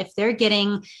said, if they're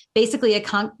getting basically a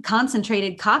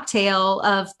concentrated cocktail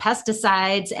of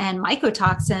pesticides and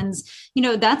mycotoxins,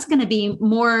 that's going to be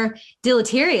more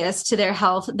deleterious to their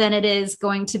health than it is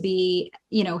going to be,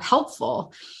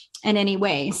 helpful in any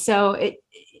way. So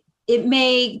it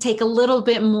may take a little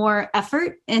bit more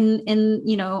effort in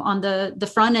on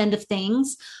the front end of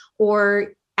things,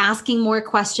 or asking more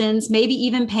questions, maybe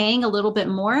even paying a little bit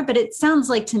more, but it sounds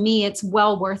like to me it's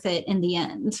well worth it in the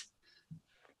end.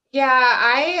 Yeah,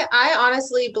 I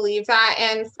honestly believe that.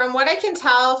 And from what I can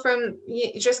tell from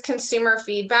just consumer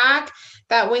feedback,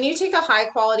 that when you take a high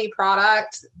quality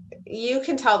product, you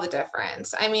can tell the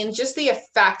difference. I mean, just the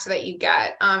effect that you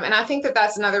get. And I think that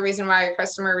that's another reason why your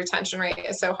customer retention rate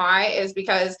is so high, is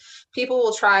because people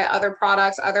will try other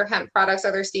products, other hemp products,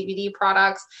 other CBD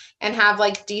products, and have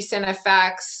like decent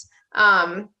effects.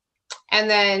 And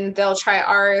then they'll try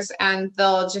ours and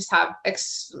they'll just have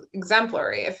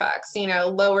exemplary effects,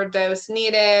 lower dose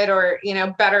needed, or,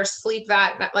 better sleep,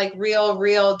 that like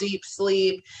real deep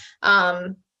sleep.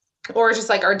 Or just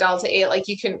like our Delta 8, like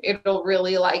it'll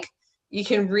really like, you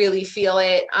can really feel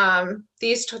it.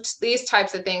 These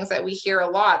types of things that we hear a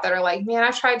lot that are like, man,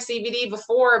 I've tried CBD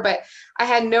before, but I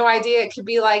had no idea it could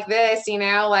be like this,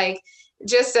 like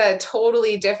just a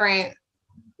totally different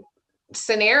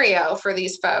scenario for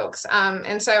these folks.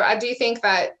 And so I do think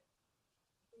that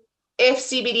if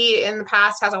CBD in the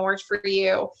past hasn't worked for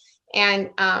you, and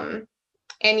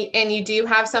you do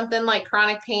have something like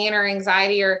chronic pain or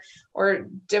anxiety or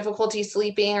difficulty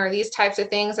sleeping, or these types of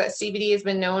things that CBD has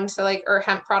been known to, like, or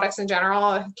hemp products in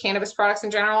general, cannabis products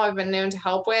in general have been known to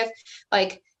help with,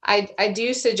 like, I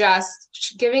do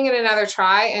suggest giving it another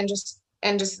try and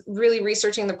just really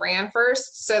researching the brand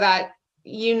first so that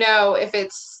you know if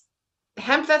it's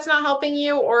hemp that's not helping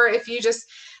you or if you just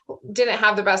didn't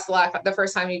have the best luck the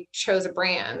first time you chose a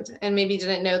brand and maybe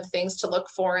didn't know the things to look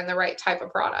for in the right type of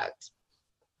product.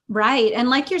 Right. And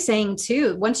like you're saying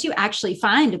too, once you actually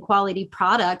find a quality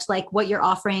product like what you're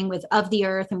offering with Of the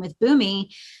Earth and with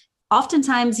Boomy,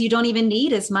 oftentimes you don't even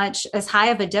need as high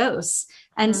of a dose.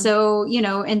 And so,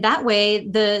 in that way,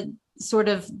 the sort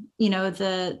of,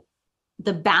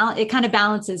 the balance, it kind of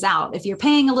balances out. If you're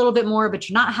paying a little bit more, but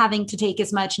you're not having to take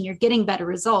as much and you're getting better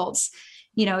results,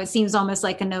 it seems almost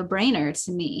like a no-brainer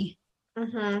to me.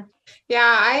 Mm-hmm.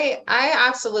 Yeah, I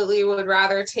absolutely would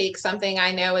rather take something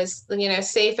I know is,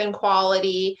 safe and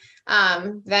quality,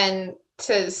 than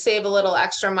to save a little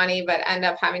extra money, but end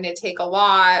up having to take a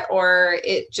lot or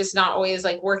it just not always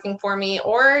like working for me.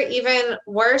 Or even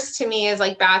worse to me is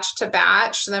like batch to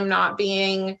batch, them not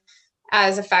being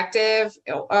as effective.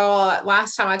 Oh,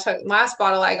 last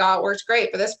bottle I got worked great,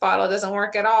 but this bottle doesn't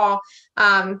work at all.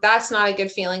 That's not a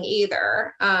good feeling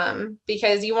either.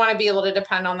 Because you want to be able to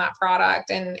depend on that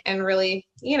product and really,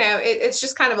 it's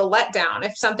just kind of a letdown.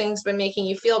 If something's been making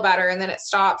you feel better and then it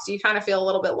stops, you kind of feel a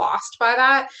little bit lost by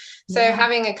that. So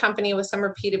having a company with some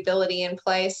repeatability in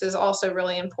place is also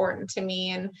really important to me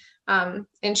and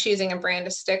in choosing a brand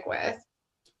to stick with.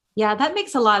 Yeah, that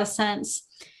makes a lot of sense.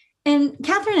 And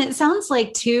Catherine, it sounds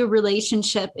like too,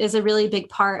 relationship is a really big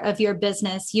part of your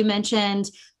business. You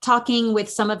mentioned talking with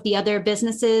some of the other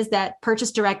businesses that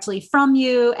purchase directly from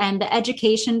you and the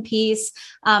education piece.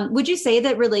 Would you say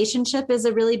that relationship is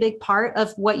a really big part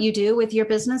of what you do with your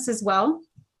business as well?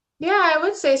 Yeah, I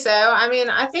would say so. I mean,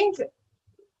 I think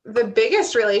the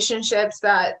biggest relationships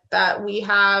that we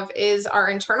have is our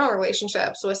internal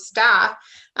relationships with staff.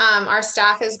 Our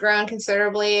staff has grown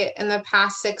considerably in the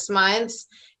past 6 months.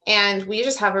 And we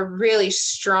just have a really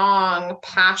strong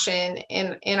passion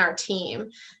in our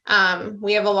team.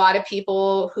 We have a lot of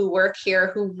people who work here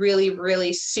who really,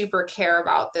 really super care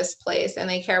about this place and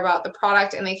they care about the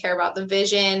product and they care about the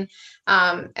vision.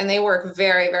 And they work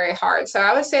very, very hard. So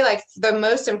I would say like the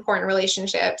most important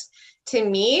relationships to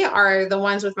me are the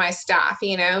ones with my staff,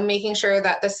 making sure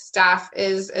that the staff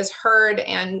is heard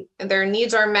and their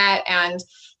needs are met and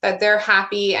that they're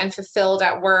happy and fulfilled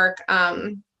at work.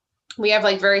 We have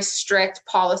like very strict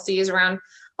policies around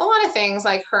a lot of things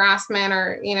like harassment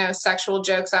or, sexual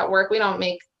jokes at work. We don't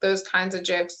make those kinds of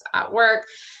jokes at work.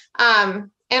 And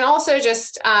also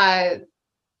just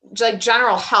like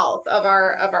general health of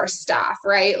our staff,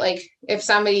 right? Like if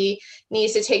somebody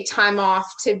needs to take time off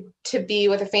to be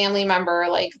with a family member,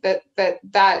 like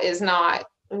that is not,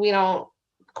 we don't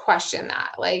question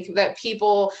that, like that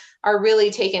people are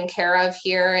really taken care of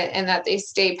here and that they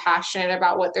stay passionate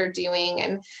about what they're doing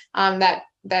and that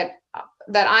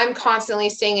I'm constantly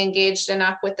staying engaged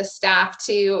enough with the staff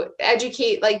to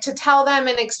educate, like to tell them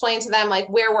and explain to them like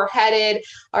where we're headed,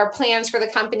 our plans for the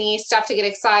company, stuff to get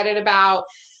excited about.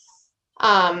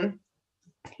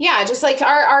 Just like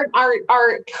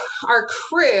our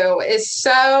crew is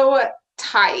so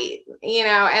tight,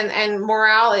 and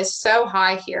morale is so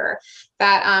high here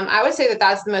that I would say that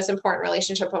that's the most important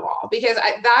relationship of all, because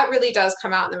that really does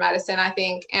come out in the medicine, I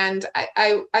think. And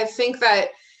I think that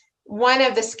one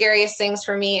of the scariest things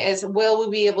for me is, will we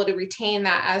be able to retain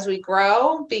that as we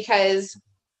grow? Because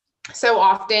so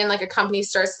often like a company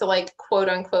starts to like quote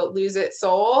unquote lose its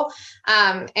soul.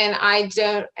 And I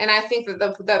think that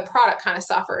the product kind of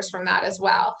suffers from that as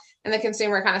well. And the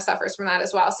consumer kind of suffers from that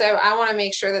as well. So I want to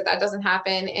make sure that doesn't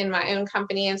happen in my own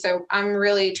company. And so I'm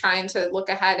really trying to look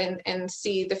ahead and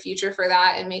see the future for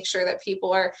that and make sure that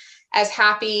people are as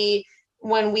happy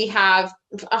when we have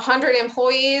 100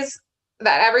 employees,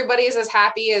 that everybody is as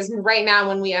happy as right now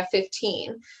when we have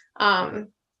 15.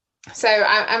 So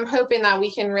I'm hoping that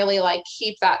we can really like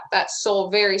keep that soul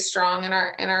very strong in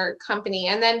our company.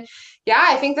 And then,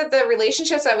 I think that the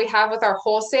relationships that we have with our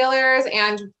wholesalers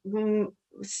and,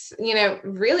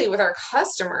 really with our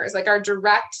customers, like our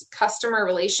direct customer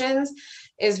relations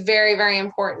is very, very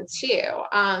important too.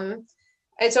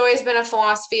 It's always been a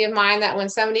philosophy of mine that when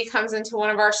somebody comes into one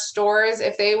of our stores,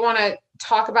 if they want to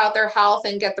talk about their health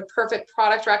and get the perfect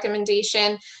product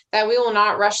recommendation, that we will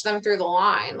not rush them through the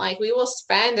line. Like we will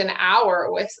spend an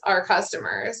hour with our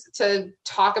customers to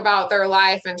talk about their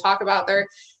life and talk about their,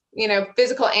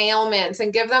 physical ailments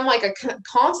and give them like a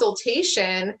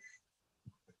consultation,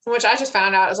 which I just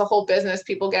found out as a whole business.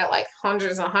 People get like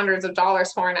hundreds and hundreds of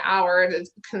dollars for an hour to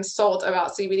consult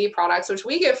about CBD products, which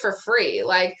we give for free.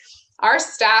 Like our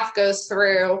staff goes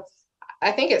through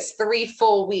I think it's 3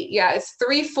 full weeks. Yeah, it's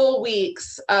 3 full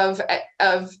weeks of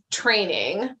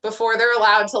training before they're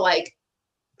allowed to like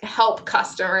help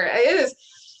customer. It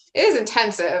is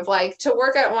intensive. Like to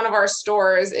work at one of our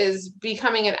stores is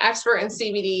becoming an expert in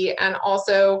CBD and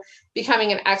also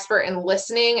becoming an expert in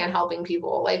listening and helping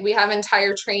people. Like we have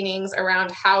entire trainings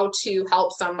around how to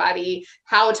help somebody,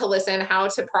 how to listen, how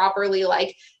to properly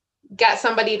like get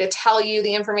somebody to tell you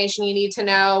the information you need to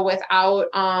know without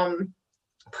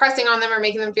pressing on them or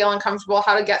making them feel uncomfortable,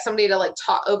 how to get somebody to like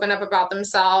open up about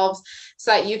themselves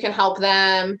so that you can help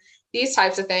them, these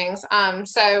types of things.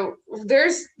 So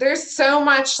there's so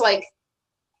much love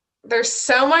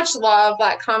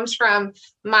that comes from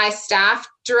my staff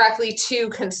directly to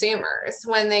consumers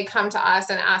when they come to us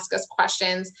and ask us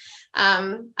questions.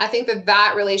 I think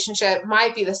that relationship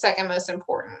might be the second most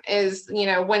important is, you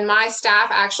know, when my staff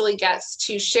actually gets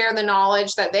to share the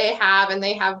knowledge that they have and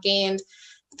they have gained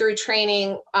through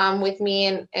training with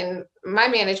me and my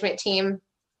management team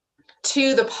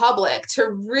to the public to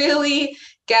really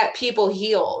get people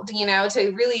healed, you know,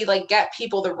 to really like get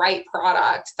people the right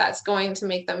product that's going to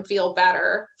make them feel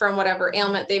better from whatever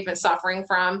ailment they've been suffering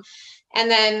from. And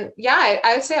then, yeah,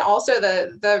 I would say also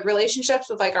the relationships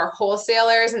with like our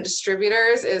wholesalers and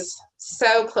distributors is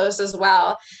so close as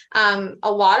well.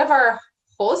 A lot of our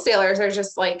wholesalers are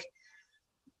just like,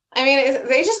 I mean,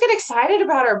 they just get excited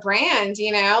about our brand,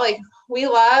 you know, like we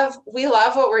love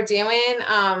what we're doing.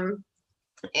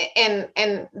 And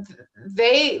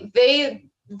they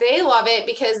love it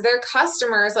because their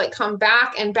customers like come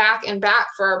back and back and back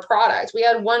for our product. We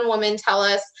had one woman tell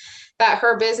us that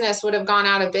her business would have gone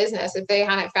out of business if they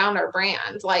hadn't found our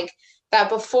brand. Like that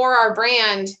before our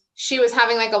brand, she was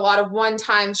having like a lot of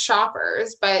one-time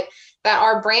shoppers, but that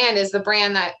our brand is the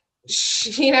brand that,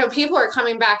 you know, people are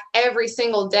coming back every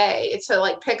single day to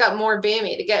like pick up more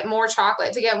Bimmy, to get more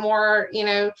chocolate, to get more, you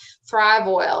know, Thrive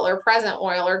oil or Present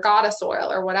oil or Goddess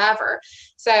oil or whatever.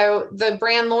 So the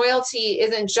brand loyalty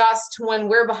isn't just when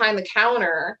we're behind the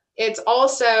counter. It's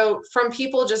also from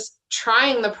people just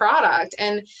trying the product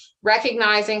and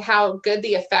recognizing how good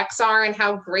the effects are and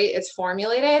how great it's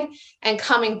formulated and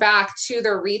coming back to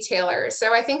their retailers.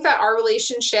 So I think that our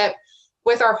relationship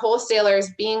with our wholesalers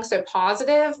being so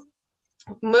positive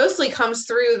mostly comes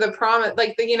through the promise,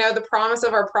 like the, you know, the promise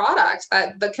of our product,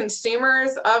 that the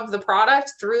consumers of the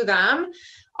product through them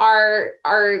are,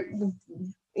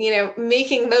 you know,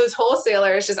 making those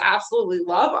wholesalers just absolutely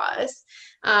love us.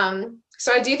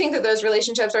 So I do think that those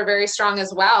relationships are very strong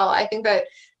as well. I think that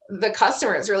the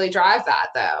customers really drive that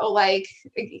though. Like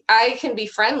I can be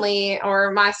friendly, or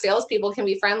my salespeople can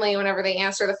be friendly whenever they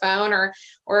answer the phone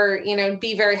or, you know,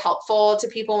 be very helpful to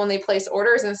people when they place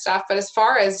orders and stuff. But as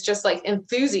far as just like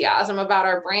enthusiasm about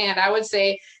our brand, I would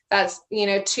say that's, you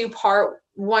know,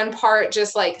 one part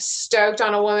just like stoked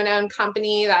on a woman-owned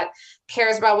company that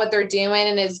cares about what they're doing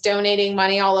and is donating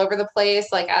money all over the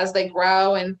place, like as they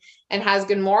grow and has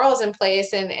good morals in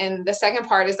place. And the second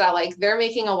part is that like they're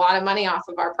making a lot of money off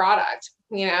of our product,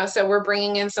 you know, so we're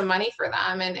bringing in some money for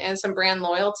them and some brand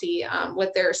loyalty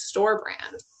with their store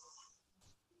brand.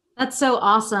 That's so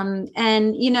awesome.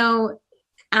 And, you know,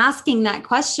 asking that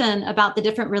question about the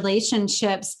different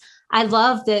relationships, I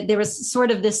love that there was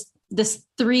sort of this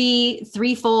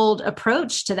threefold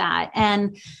approach to that.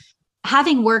 And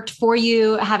having worked for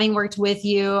you, having worked with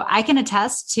you, I can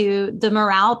attest to the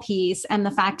morale piece and the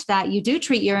fact that you do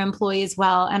treat your employees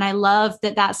well. And I love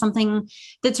that that's something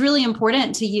that's really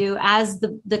important to you as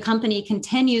the company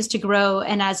continues to grow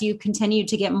and as you continue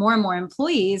to get more and more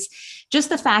employees. Just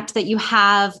the fact that you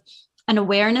have an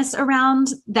awareness around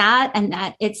that and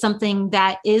that it's something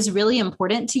that is really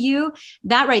important to you,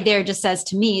 that right there just says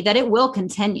to me that it will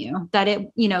continue, that it,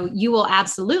 you know, you will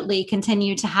absolutely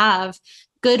continue to have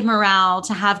good morale,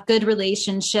 to have good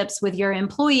relationships with your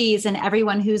employees and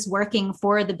everyone who's working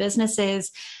for the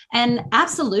businesses. And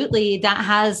absolutely, that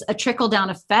has a trickle down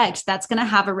effect that's going to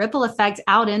have a ripple effect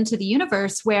out into the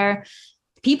universe where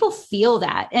people feel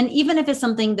that. And even if it's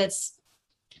something that's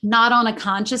not on a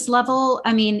conscious level,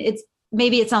 I mean,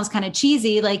 maybe it sounds kind of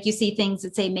cheesy, like you see things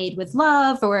that say made with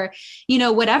love or, you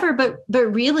know, whatever. But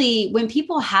really, when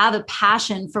people have a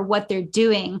passion for what they're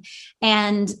doing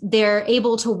and they're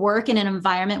able to work in an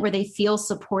environment where they feel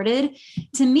supported,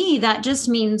 to me, that just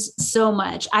means so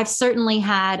much. I've certainly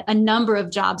had a number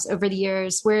of jobs over the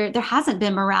years where there hasn't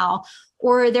been morale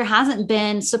or there hasn't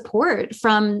been support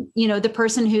from, you know, the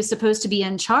person who's supposed to be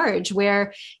in charge,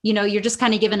 where, you know, you're just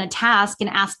kind of given a task and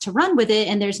asked to run with it.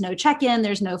 And there's no check-in,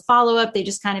 there's no follow-up. They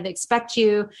just kind of expect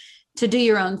you to do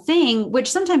your own thing,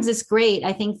 which sometimes is great.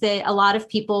 I think that a lot of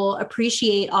people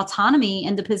appreciate autonomy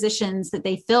in the positions that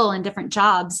they fill in different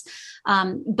jobs.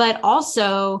 But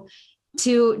also,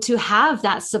 to have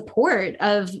that support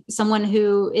of someone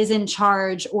who is in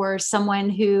charge or someone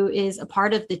who is a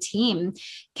part of the team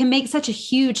can make such a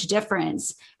huge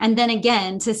difference. And then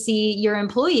again, to see your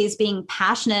employees being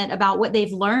passionate about what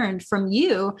they've learned from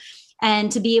you,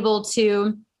 and to be able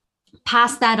to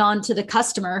pass that on to the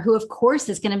customer, who of course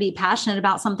is going to be passionate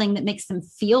about something that makes them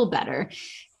feel better,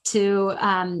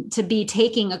 to be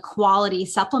taking a quality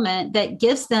supplement that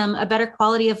gives them a better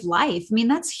quality of life. I mean,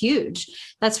 that's huge.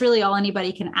 That's really all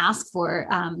anybody can ask for,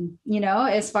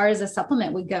 as far as a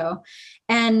supplement would go.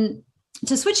 And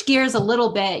to switch gears a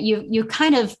little bit, you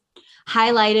kind of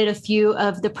highlighted a few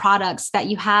of the products that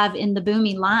you have in the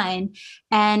Boomy line.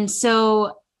 And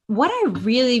so what I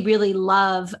really, really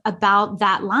love about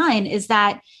that line is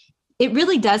that it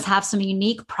really does have some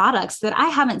unique products that I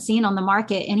haven't seen on the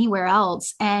market anywhere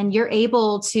else. And you're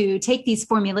able to take these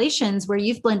formulations where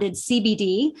you've blended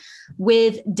CBD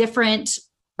with different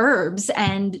herbs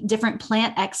and different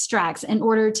plant extracts in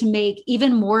order to make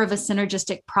even more of a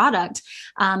synergistic product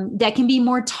that can be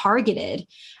more targeted.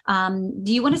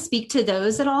 Do you want to speak to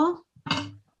those at all?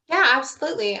 Yeah,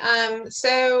 absolutely.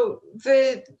 So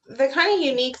the kind of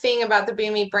unique thing about the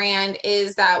Boomy brand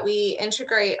is that we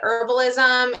integrate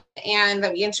herbalism and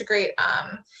that we integrate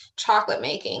chocolate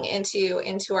making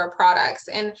into our products.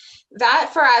 And that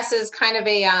for us is kind of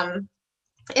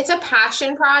it's a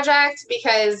passion project,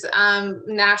 because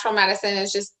natural medicine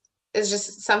is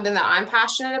just something that I'm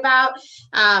passionate about.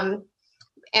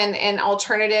 And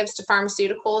alternatives to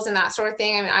pharmaceuticals and that sort of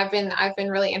thing. I mean, I've been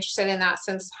really interested in that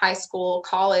since high school,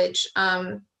 college.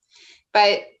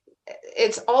 But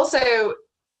it's also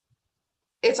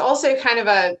kind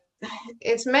of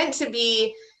it's meant to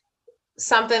be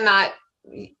something that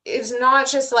is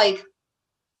not just like,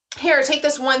 here, take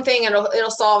this one thing and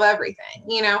it'll solve everything.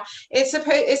 It's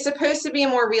supposed to be a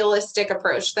more realistic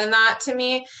approach than that, to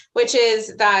me, which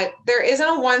is that there isn't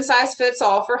a one size fits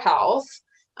all for health.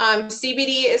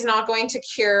 CBD is not going to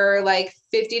cure like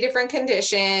 50 different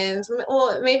conditions.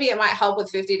 Well, maybe it might help with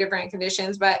 50 different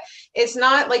conditions, but it's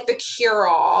not like the cure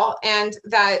all. And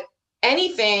that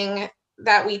anything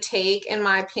that we take, in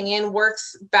my opinion,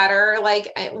 works better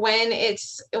like when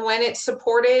it's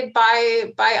supported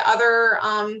by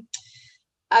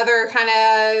other kind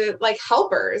of like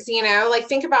helpers, like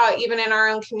think about even in our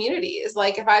own communities.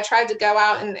 Like if I tried to go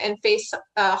out and face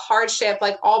a hardship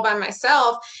like all by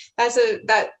myself,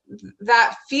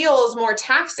 that feels more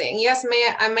taxing. Yes,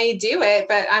 I may do it,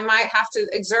 but I might have to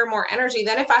exert more energy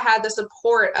than if I had the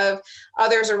support of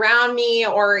others around me,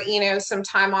 or some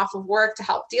time off of work to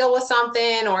help deal with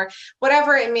something, or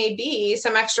whatever it may be,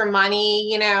 some extra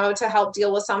money, to help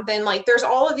deal with something. Like there's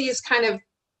all of these kind of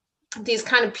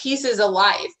pieces of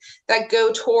life that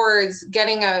go towards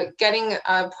getting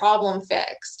a problem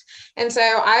fixed. And so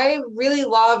I really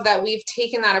love that we've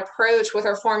taken that approach with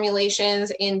our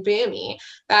formulations in Boomy,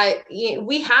 that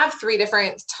we have 3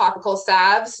 different topical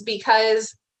salves,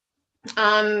 because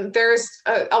there's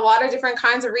a lot of different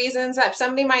kinds of reasons that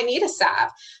somebody might need a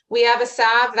salve. We have a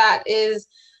salve that is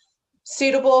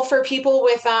suitable for people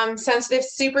with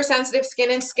super sensitive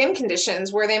skin and skin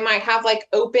conditions, where they might have like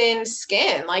open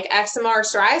skin, like eczema or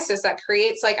psoriasis, that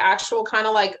creates like actual kind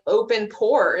of like open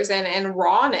pores and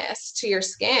rawness to your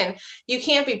skin. You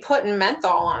can't be putting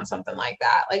menthol on something like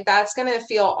that. Like that's going to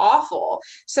feel awful.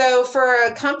 So for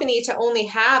a company to only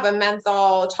have a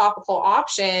menthol topical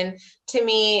option, to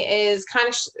me is kind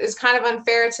of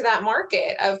unfair to that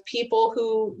market of people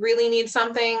who really need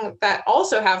something, that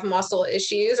also have muscle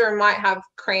issues or might have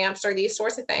cramps or these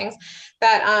sorts of things,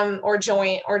 that or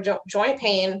joint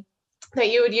pain,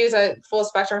 that you would use a full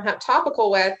spectrum hemp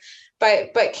topical with,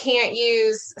 but can't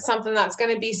use something that's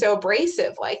going to be so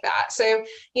abrasive like that. So,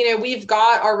 we've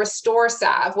got our Restore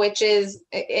salve, which it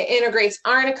integrates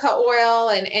arnica oil,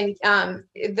 and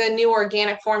the new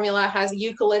organic formula has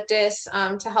eucalyptus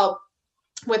to help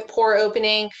with pore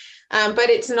opening, but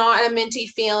it's not a minty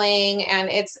feeling, and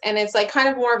it's like kind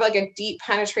of more of like a deep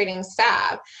penetrating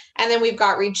salve. And then we've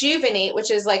got Rejuvenate, which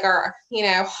is like our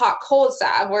hot cold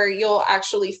salve, where you'll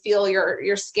actually feel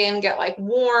your skin get like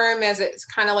warm as it's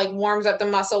kind of like warms up the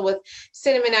muscle with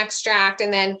cinnamon extract,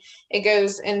 and then it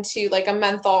goes into like a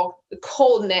menthol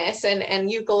coldness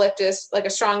and eucalyptus, like a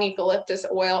strong eucalyptus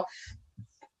oil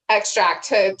extract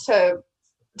to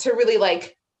really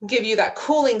like give you that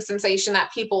cooling sensation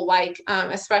that people like,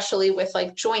 especially with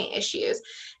like joint issues.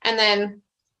 And then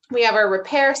we have our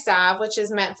Repair salve, which is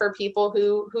meant for people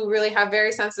who really have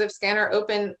very sensitive skin or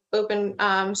open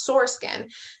sore skin.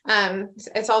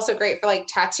 It's also great for like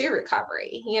tattoo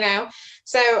recovery,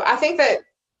 So I think that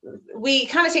we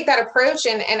kind of take that approach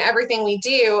in everything we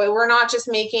do. We're not just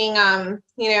making,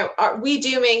 we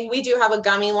do have a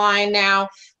gummy line now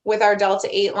with our Delta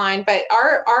 8 line, but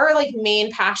our like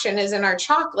main passion is in our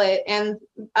chocolate. And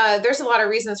there's a lot of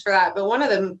reasons for that. But one of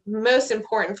the most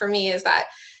important for me is that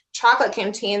chocolate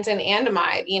contains an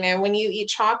anandamide. When you eat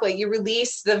chocolate, you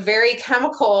release the very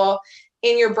chemical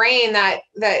in your brain that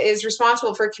is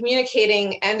responsible for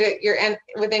communicating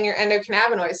within your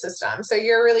endocannabinoid system. So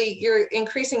you're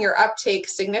increasing your uptake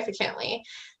significantly,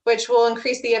 which will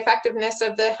increase the effectiveness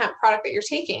of the hemp product that you're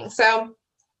taking. So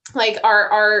like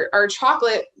our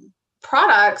chocolate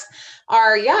products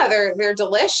are, they're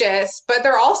delicious, but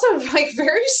they're also like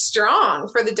very strong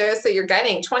for the dose that you're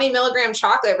getting. 20 milligram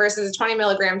chocolate versus a 20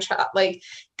 milligram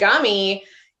gummy,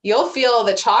 you'll feel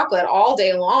the chocolate all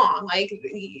day long. Like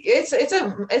it's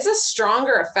a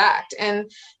stronger effect. And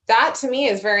that to me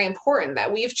is very important,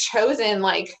 that we've chosen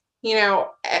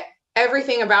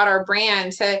everything about our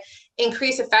brand to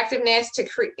increase effectiveness, to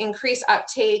increase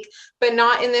uptake, but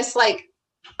not in this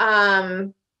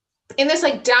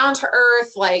down to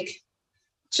earth,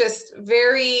 just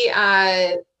very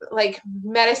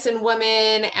medicine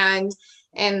woman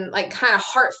and like kind of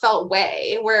heartfelt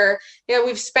way where,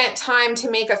 we've spent time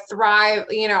to make a Thrive,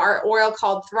 our oil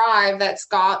called Thrive that's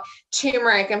got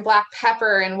turmeric and black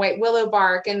pepper and white willow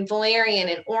bark and valerian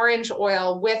and orange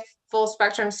oil with full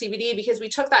spectrum CBD, because we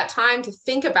took that time to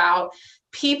think about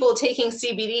people taking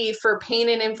CBD for pain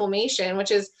and inflammation,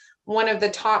 which is one of the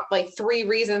top 3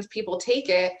 reasons people take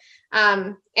it.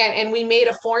 And we made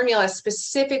a formula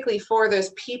specifically for those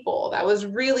people that was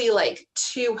really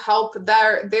to help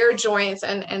their joints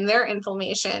and their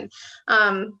inflammation.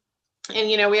 And,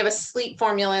 we have a sleep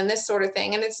formula and this sort of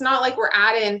thing. And it's not like we're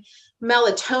adding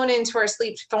melatonin to our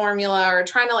sleep formula or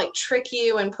trying to trick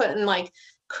you and putting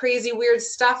crazy weird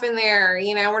stuff in there.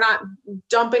 We're not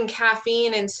dumping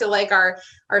caffeine into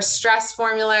our stress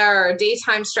formula or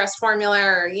daytime stress formula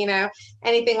or,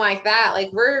 anything like that.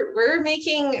 We're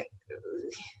making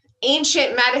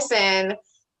ancient medicine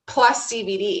plus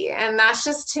CBD. And that's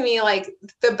just to me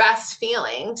the best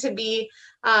feeling, to be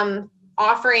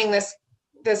offering this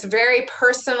very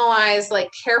personalized,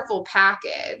 careful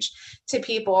package to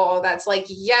people. That's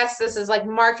yes, this is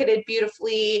marketed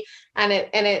beautifully and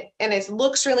it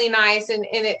looks really nice and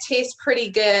it tastes pretty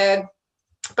good.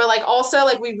 But also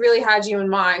we really had you in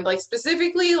mind,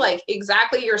 specifically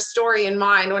exactly your story in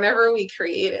mind whenever we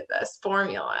created this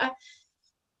formula.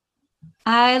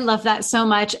 I love that so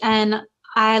much. And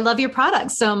I love your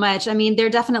products so much. I mean, they're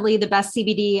definitely the best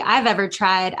CBD I've ever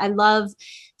tried. I love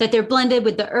that they're blended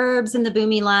with the herbs in the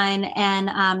Boomy line. And,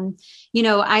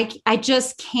 I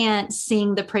just can't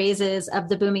sing the praises of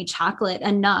the Boomy chocolate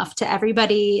enough to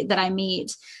everybody that I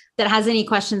meet that has any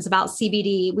questions about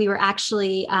CBD. We were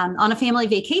actually on a family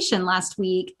vacation last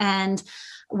week, and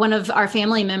one of our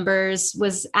family members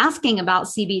was asking about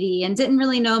CBD and didn't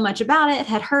really know much about it,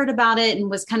 had heard about it, and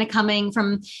was kind of coming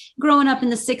from growing up in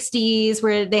the 60s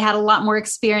where they had a lot more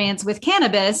experience with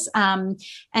cannabis. And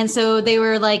so they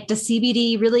were like, does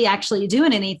CBD really actually do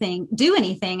anything?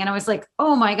 And I was like,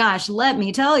 oh my gosh, let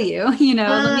me tell you, let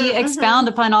me expound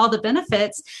upon all the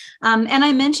benefits. And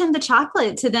I mentioned the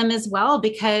chocolate to them as well,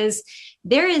 because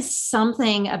there is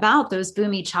something about those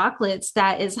Boomy chocolates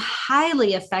that is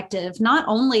highly effective, not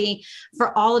only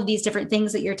for all of these different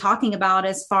things that you're talking about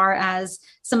as far as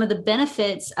some of the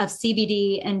benefits of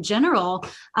CBD in general,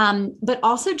 but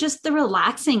also just the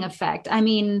relaxing effect. I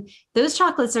mean, those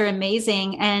chocolates are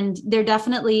amazing. And they're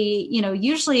definitely,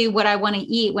 usually what I want to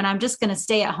eat when I'm just going to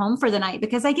stay at home for the night,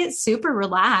 because I get super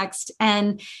relaxed.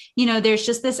 And, there's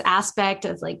just this aspect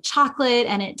of chocolate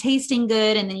and it tasting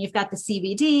good. And then you've got the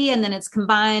CBD, and then it's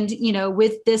combined,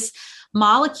 with this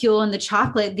molecule in the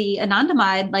chocolate, the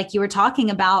anandamide, like you were talking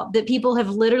about, that people have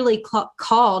literally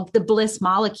called the bliss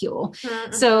molecule.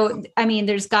 Mm-hmm. So, I mean,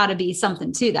 there's got to be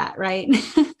something to that, right?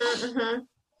 Mm-hmm.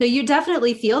 So you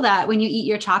definitely feel that when you eat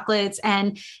your chocolates.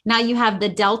 And now you have the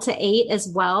Delta 8 as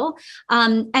well.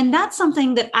 And that's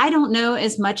something that I don't know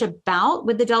as much about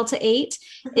with the Delta 8.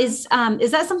 Mm-hmm.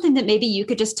 Is that something that maybe you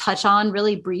could just touch on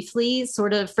really briefly,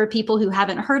 sort of for people who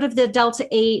haven't heard of the Delta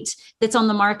 8 that's on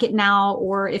the market now,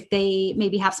 or if they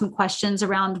maybe have some questions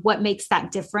around what makes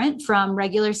that different from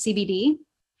regular CBD?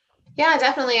 Yeah,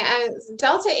 definitely.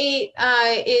 Delta 8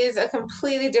 is a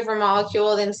completely different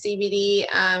molecule than CBD.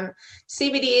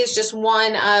 CBD is just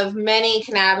one of many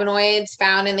cannabinoids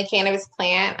found in the cannabis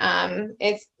plant.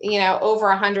 It's, over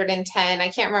 110. I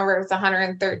can't remember if it's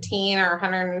 113 or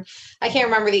 100. I can't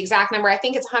remember the exact number. I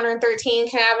think it's 113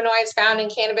 cannabinoids found in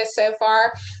cannabis so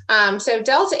far. So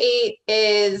Delta 8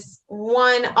 is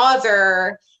one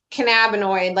other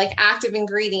cannabinoid, like active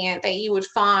ingredient that you would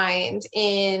find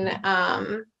in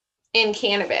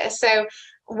cannabis. So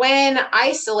when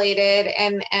isolated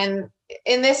and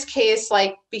in this case,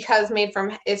 like because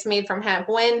it's made from hemp,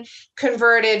 when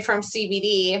converted from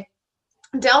CBD,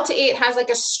 Delta-8 has like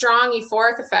a strong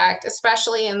euphoric effect,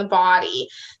 especially in the body.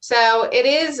 So it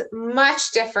is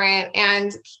much different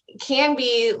and can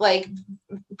be like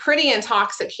pretty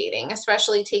intoxicating,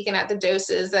 especially taken at the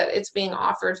doses that it's being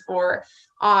offered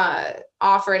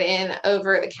in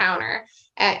over the counter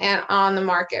and on the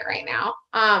market right now.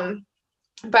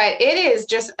 But it is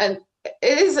just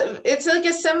it's like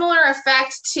a similar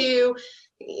effect to,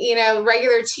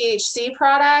 regular THC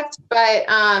product, but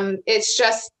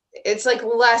it's like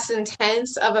less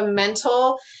intense of a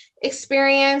mental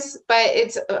experience, but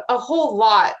it's a whole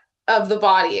lot of the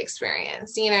body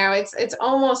experience. It's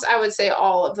almost, I would say,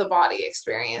 all of the body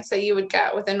experience that you would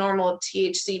get with a normal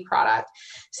THC product.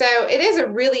 So it is a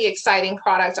really exciting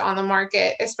product on the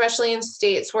market, especially in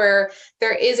states where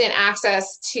there isn't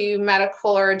access to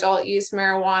medical or adult use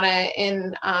marijuana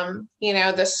in,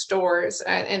 the stores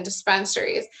and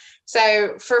dispensaries.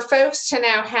 So for folks to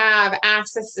now have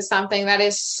access to something that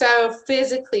is so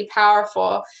physically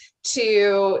powerful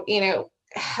to,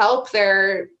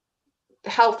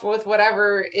 help with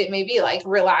whatever it may be, like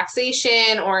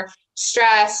relaxation or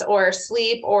stress or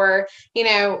sleep, or,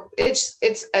 it's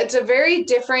a very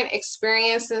different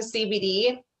experience than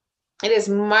CBD. It is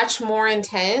much more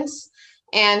intense.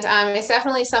 And it's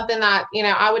definitely something that,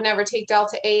 I would never take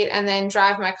Delta-8 and then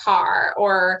drive my car,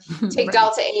 or take right.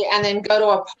 Delta-8 and then go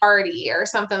to a party or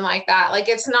something like that. Like,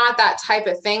 it's not that type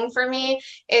of thing for me.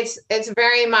 It's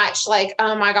very much like,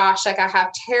 oh my gosh, like I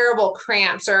have terrible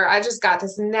cramps, or I just got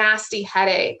this nasty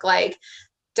headache. Like,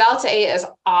 Delta-8 is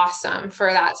awesome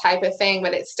for that type of thing,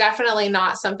 but it's definitely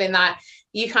not something that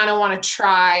you kind of want to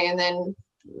try and then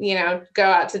go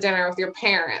out to dinner with your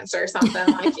parents or something.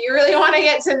 Like, you really want to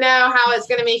get to know how it's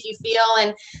going to make you feel.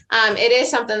 And it is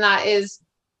something that is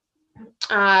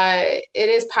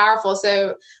powerful.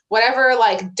 So whatever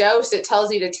like dose it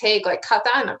tells you to take, like cut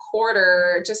that in a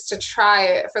quarter just to try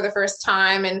it for the first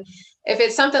time. And if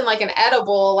it's something like an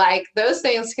edible, like those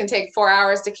things can take 4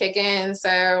 hours to kick in.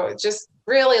 So just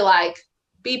really like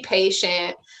be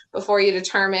patient before you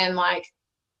determine like,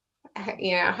 how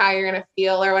you're going to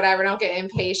feel or whatever. Don't get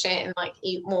impatient and like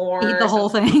eat more. Eat the whole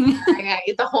thing. Yeah,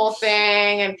 eat the whole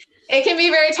thing. And it can be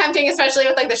very tempting, especially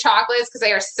with like the chocolates, because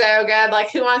they are so good.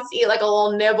 Like, who wants to eat like a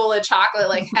little nibble of chocolate?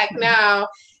 Like, heck no.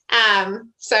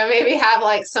 So maybe have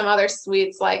like some other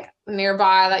sweets like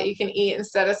nearby that you can eat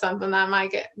instead of something that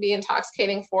might be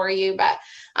intoxicating for you. But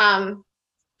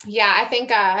yeah, I think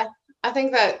that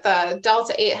the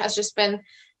Delta-8 has just been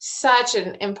such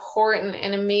an important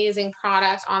and amazing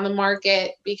product on the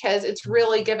market, because it's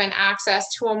really given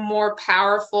access to a more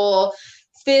powerful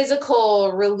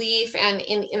physical relief and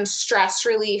in stress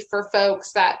relief for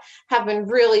folks that have been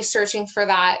really searching for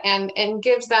that, and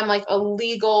gives them like a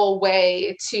legal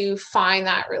way to find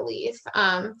that relief.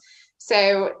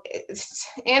 So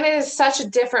it is such a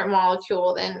different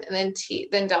molecule than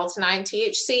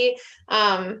Delta-9 THC,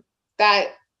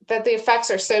 that the effects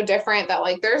are so different that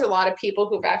like there's a lot of people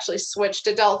who've actually switched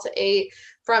to Delta-8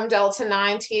 from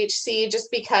Delta-9 THC just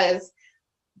because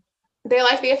they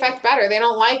like the effect better. They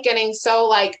don't like getting so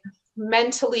like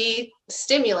mentally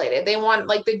stimulated. They want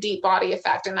like the deep body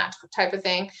effect and that type of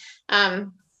thing.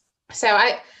 So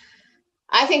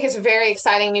I think it's a very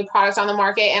exciting new product on the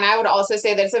market. And I would also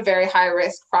say that it's a very high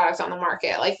risk product on the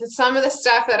market. Like, some of the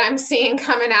stuff that I'm seeing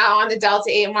coming out on the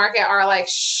Delta-8 market are like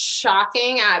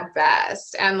shocking at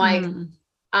best and like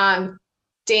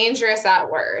dangerous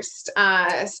at worst.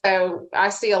 So I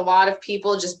see a lot of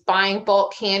people just buying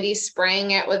bulk candy,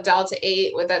 spraying it with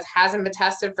Delta-8 that hasn't been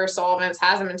tested for solvents,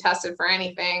 hasn't been tested for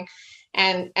anything,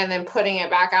 and then putting it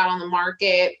back out on the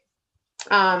market.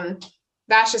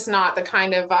 That's just not the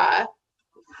kind of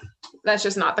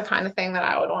thing that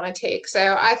I would want to take.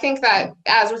 So I think that,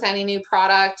 as with any new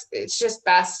product, it's just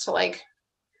best to like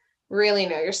really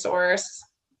know your source.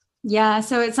 Yeah.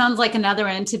 So it sounds like another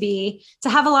one to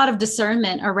have a lot of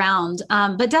discernment around,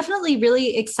 but definitely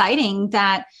really exciting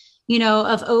that,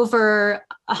 of over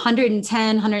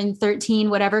 110, 113,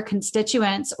 whatever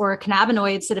constituents or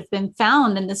cannabinoids that have been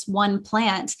found in this one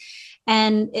plant.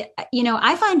 And,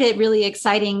 I find it really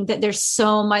exciting that there's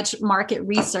so much market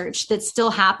research that's still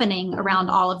happening around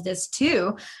all of this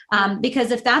too.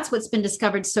 Because if that's what's been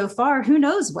discovered so far, who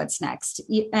knows what's next?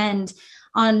 And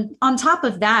on top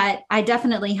of that, I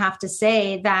definitely have to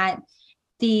say that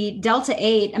the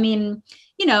Delta-8,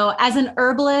 as an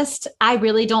herbalist, I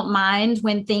really don't mind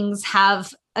when things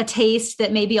have a taste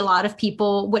that maybe a lot of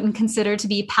people wouldn't consider to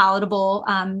be palatable.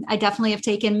 I definitely have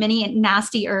taken many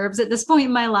nasty herbs at this point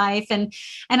in my life, and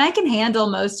I can handle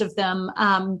most of them.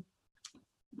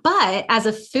 But as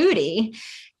a foodie,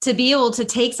 to be able to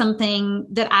take something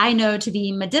that I know to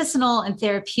be medicinal and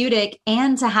therapeutic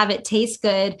and to have it taste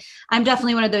good, I'm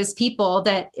definitely one of those people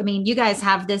that, I mean, you guys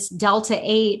have this Delta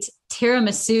 8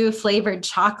 tiramisu flavored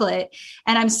chocolate.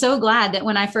 And I'm so glad that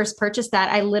when I first purchased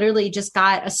that, I literally just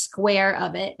got a square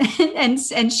of it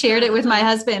and shared it with my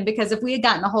husband, because if we had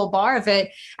gotten a whole bar of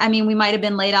it, I mean, we might've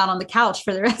been laid out on the couch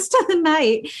for the rest of the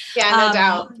night. Yeah, no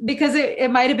doubt. Because it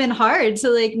might've been hard to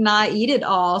like not eat it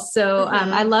all. So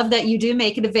I love that you do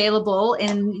make it available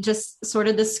in just sort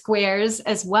of the squares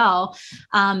as well.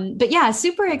 But yeah,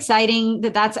 super exciting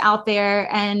that that's out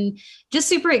there, and just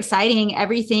super exciting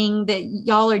everything that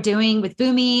y'all are doing with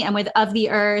Boomy and with Of the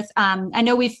Earth. I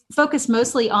know we've focused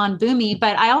mostly on Boomy,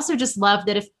 but I also just love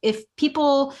that if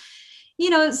people, you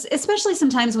know, especially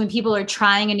sometimes when people are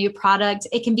trying a new product,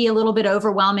 it can be a little bit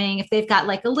overwhelming if they've got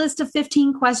like a list of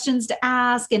 15 questions to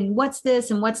ask and what's this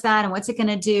and what's that and what's it going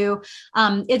to do.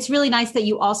 It's really nice that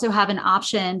you also have an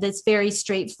option that's very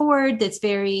straightforward, that's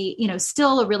very, you know,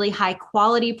 still a really high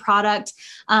quality product.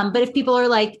 But if people are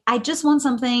like, I just want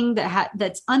something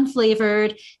that's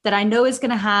unflavored, that I know is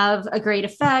going to have a great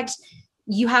effect,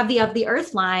 you have the Of the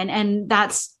Earth line. And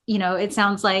that's, you know, it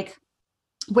sounds like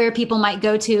where people might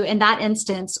go to in that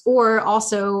instance. Or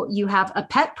also you have a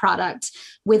pet product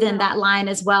within that line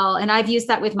as well. And I've used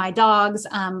that with my dogs.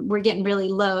 We're getting really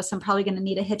low, so I'm probably going to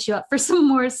need to hit you up for some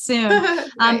more soon.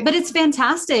 Right. But it's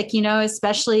fantastic, you know,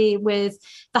 especially with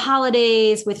the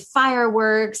holidays, with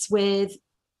fireworks, with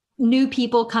new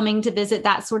people coming to visit,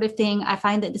 that sort of thing. I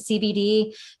find that the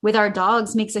CBD with our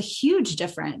dogs makes a huge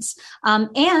difference.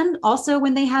 And also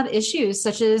when they have issues,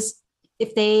 such as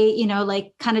if they, you know,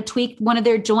 like kind of tweak one of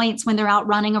their joints when they're out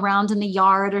running around in the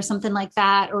yard or something like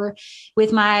that. Or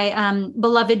with my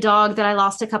beloved dog that I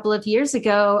lost a couple of years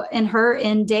ago, in her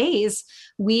end days,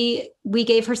 we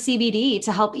gave her CBD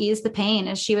to help ease the pain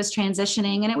as she was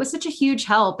transitioning. And it was such a huge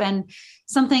help, and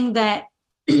something that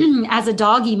as a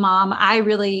doggy mom, I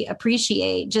really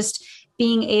appreciate, just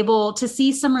being able to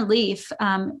see some relief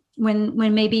when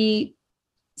maybe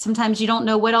sometimes you don't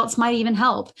know what else might even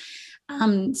help.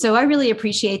 So I really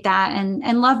appreciate that,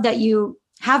 and love that you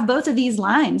have both of these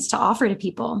lines to offer to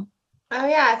people. Oh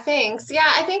yeah, thanks.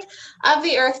 Yeah, I think Of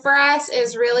the Earth for us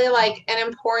is really like an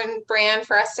important brand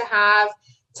for us to have,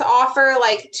 to offer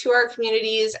like to our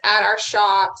communities at our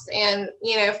shops, and,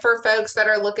 you know, for folks that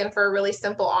are looking for a really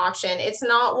simple option. It's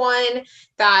not one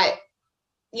that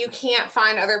you can't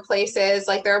find other places.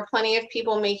 Like, there are plenty of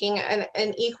people making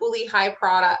an equally high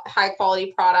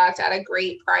quality product at a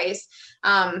great price.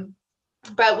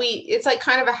 But it's like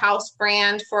kind of a house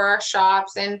brand for our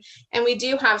shops, and we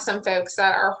do have some folks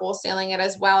that are wholesaling it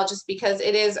as well, just because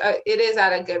it is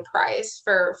at a good price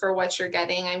for what you're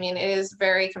getting. I mean, it is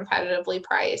very competitively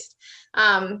priced.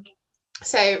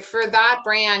 So for that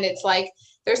brand, it's like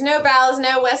there's no bells,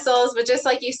 no whistles, but just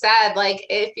like you said, like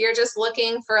if you're just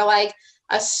looking for like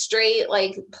a straight,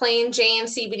 like plain Jane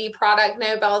CBD product,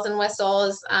 no bells and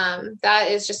whistles, that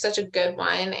is just such a good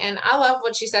one. And I love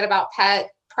what you said about pet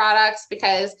products,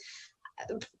 because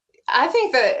I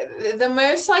think that the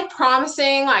most like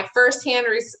promising, like firsthand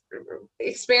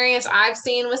experience I've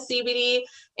seen with CBD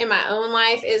in my own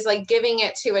life is like giving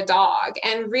it to a dog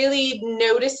and really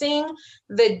noticing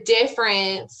the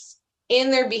difference in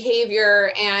their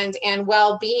behavior and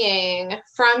well-being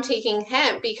from taking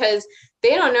hemp, because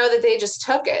they don't know that they just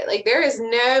took it. Like, there is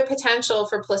no potential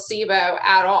for placebo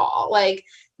at all. Like,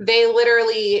 they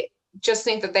literally just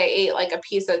think that they ate like a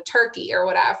piece of turkey or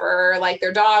whatever, or like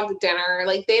their dog dinner.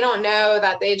 Like, they don't know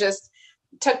that they just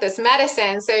took this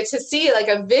medicine. So to see like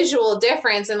a visual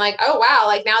difference and like, oh wow,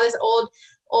 like now this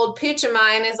old pooch of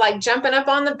mine is like jumping up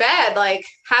on the bed, like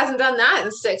hasn't done that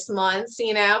in 6 months,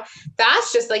 you know,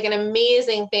 that's just like an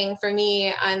amazing thing for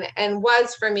me, and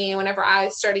was for me whenever I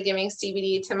started giving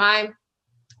CBD to my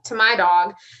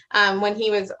dog, when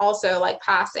he was also like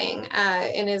passing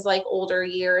in his like older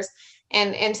years.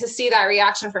 And to see that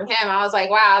reaction from him, I was like,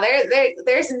 wow,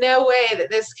 there's no way that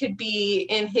this could be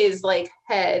in his like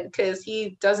head, because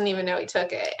he doesn't even know he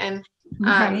took it. And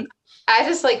right. I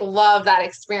just like love that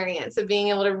experience of being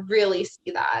able to really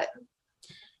see that.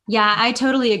 Yeah, I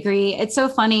totally agree. It's so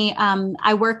funny.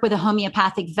 I work with a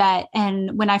homeopathic vet,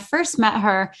 and when I first met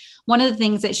her, one of the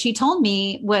things that she told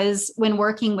me was, when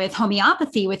working with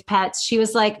homeopathy with pets, she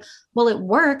was like, well, it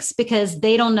works because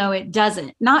they don't know it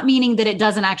doesn't. Not meaning that it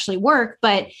doesn't actually work,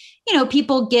 but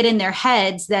people get in their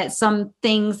heads that some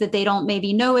things that they don't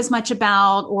maybe know as much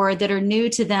about or that are new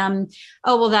to them,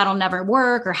 oh, well, that'll never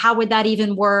work, or how would that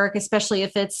even work, especially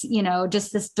if it's,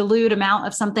 just this dilute amount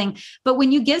of something. But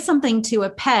when you give something to a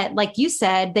pet, like you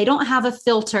said, they don't have a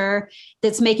filter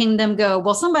that's making them go,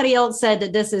 well, somebody else said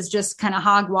that this is just kind of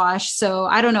hogwash, so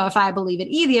I don't know if I believe it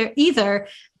either.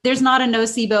 There's not a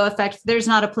nocebo effect. There's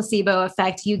not a placebo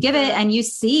effect. You give it and you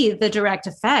see the direct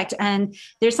effect. And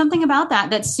there's something about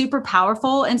that that's super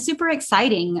powerful and super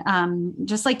exciting.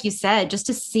 Just like you said, just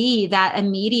to see that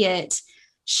immediate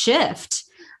shift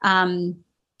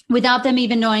without them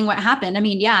even knowing what happened. I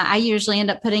mean, yeah, I usually end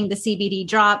up putting the CBD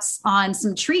drops on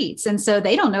some treats. And so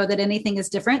they don't know that anything is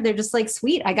different. They're just like,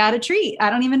 sweet, I got a treat. I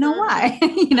don't even know why, I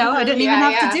didn't even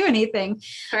have to do anything.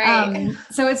 Right.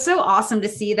 So it's so awesome to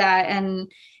see that.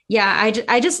 And yeah,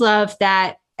 I just love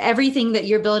that everything that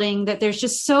you're building, that there's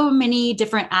just so many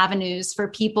different avenues for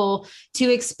people to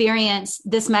experience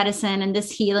this medicine and this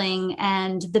healing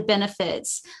and the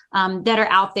benefits that are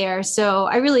out there. So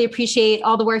I really appreciate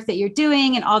all the work that you're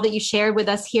doing and all that you shared with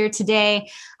us here today.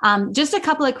 Just a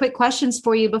couple of quick questions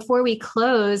for you before we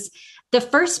close. The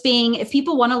first being, if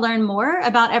people want to learn more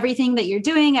about everything that you're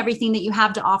doing, everything that you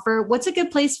have to offer, what's a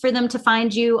good place for them to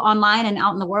find you online and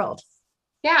out in the world?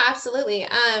 Yeah, absolutely.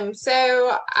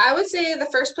 So I would say the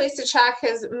first place to check,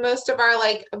 because most of our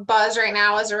buzz right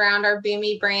now is around our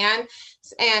Boomy brand,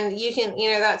 and you can,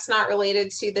 that's not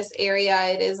related to this area.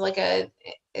 It is like a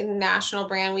national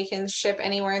brand. We can ship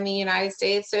anywhere in the United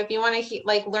States. So if you want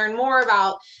to learn more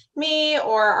about me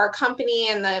or our company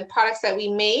and the products that we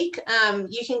make,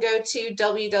 you can go to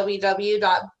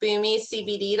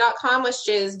www.boomycbd.com, which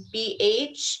is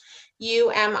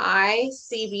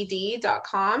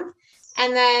BHUMICBD.com.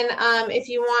 And then if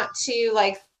you want to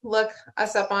look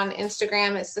us up on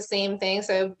Instagram, it's the same thing.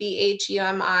 So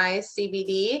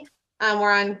BHUMICBD.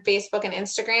 We're on Facebook and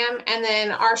Instagram. And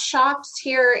then our shops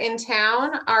here in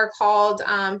town are called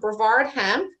Brevard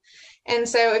Hemp. And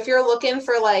so if you're looking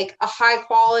for a high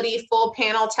quality, full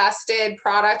panel tested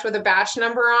product with a batch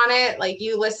number on it,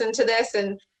 you listen to this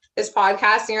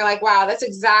podcast and you're like, wow, that's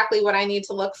exactly what I need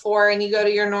to look for. And you go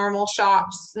to your normal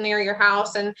shops near your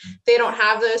house and they don't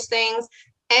have those things.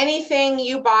 Anything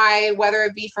you buy, whether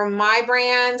it be from my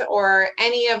brand or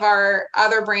any of our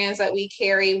other brands that we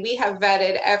carry, we have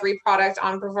vetted every product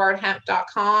on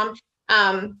brevardhemp.com.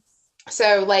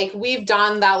 So we've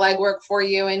done that legwork for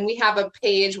you, and we have a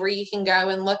page where you can go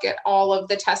and look at all of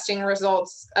the testing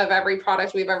results of every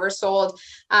product we've ever sold.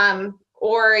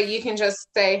 Or you can just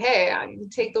say, hey,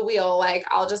 take the wheel.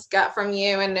 I'll just get from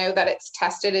you and know that it's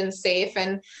tested and safe,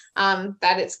 and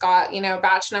that it's got,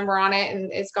 batch number on it,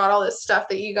 and it's got all this stuff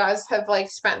that you guys have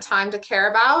spent time to care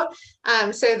about.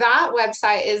 So that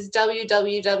website is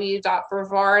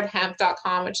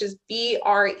www.brevardhemp.com, which is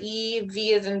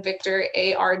BREV as in Victor,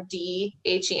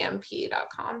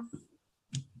 ARDHEMP.com.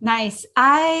 Nice.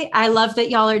 I love that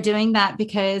y'all are doing that,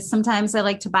 because sometimes I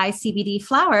like to buy CBD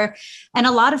flower, and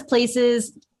a lot of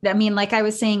places, I mean, like I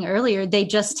was saying earlier, they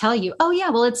just tell you, oh yeah,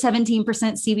 well, it's 17%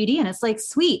 CBD. And it's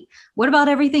sweet. What about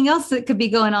everything else that could be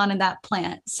going on in that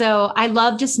plant? So I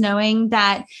love just knowing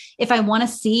that if I want to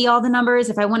see all the numbers,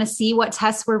 if I want to see what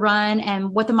tests were run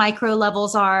and what the micro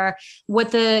levels are,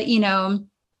 what the,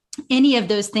 any of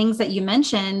those things that you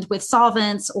mentioned with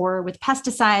solvents or with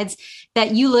pesticides,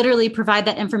 that you literally provide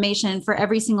that information for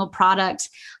every single product.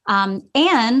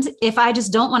 And if I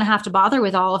just don't want to have to bother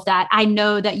with all of that, I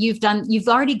know that you've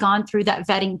already gone through that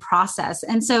vetting process.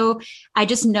 And so I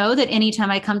just know that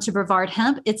anytime I come to Brevard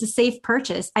Hemp, it's a safe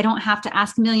purchase. I don't have to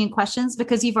ask a million questions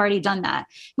because you've already done that,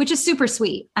 which is super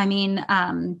sweet. I mean,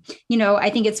 I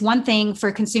think it's one thing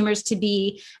for consumers to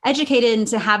be educated and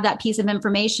to have that piece of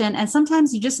information. And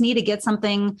sometimes you just need to get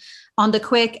something on the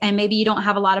quick, and maybe you don't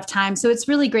have a lot of time. So it's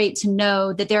really great to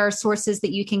know that there are sources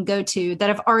that you can go to that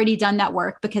have already done that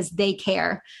work, because they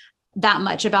care that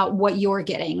much about what you're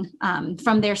getting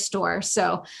from their store.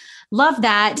 So love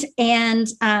that. And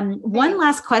one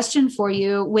last question for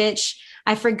you, which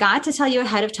I forgot to tell you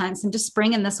ahead of time, so I'm just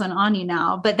springing this one on you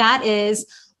now, but that is,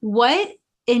 what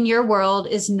in your world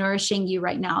is nourishing you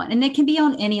right now? And it can be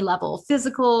on any level: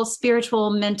 physical,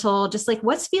 spiritual, mental, just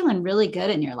what's feeling really good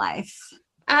in your life?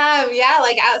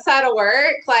 Outside of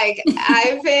work,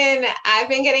 I've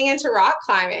been getting into rock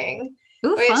climbing.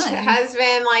 Ooh, which fun. has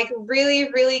been really,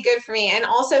 really good for me, and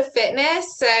also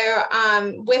fitness. So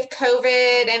with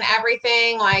COVID and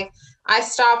everything, I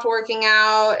stopped working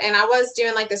out, and I was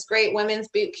doing like this great women's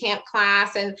boot camp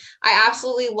class, and I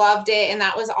absolutely loved it. And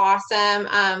that was awesome.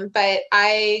 But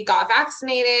I got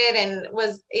vaccinated and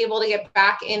was able to get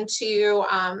back into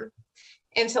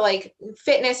like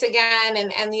fitness again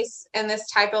and this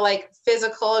type of like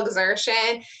physical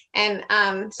exertion. And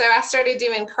so I started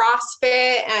doing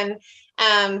CrossFit, and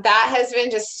that has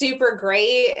been just super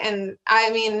great. And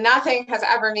I mean, nothing has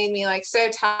ever made me like so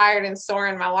tired and sore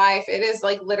in my life. It is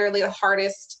like literally the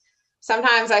hardest.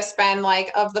 Sometimes I spend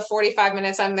like, of the 45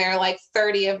 minutes I'm there, like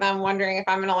 30 of them wondering if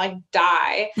I'm going to like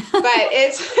die, but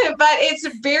it's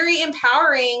very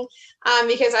empowering,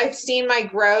 because I've seen my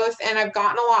growth and I've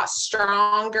gotten a lot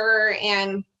stronger,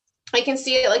 and I can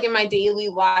see it like in my daily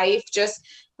life, just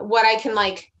what I can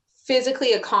like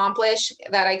physically accomplish,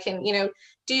 that I can,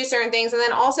 do certain things. And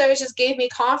then also it just gave me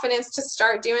confidence to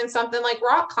start doing something like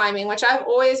rock climbing, which I've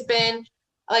always been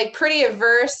like pretty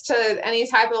averse to any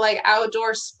type of like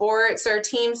outdoor sports or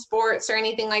team sports or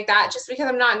anything like that, just because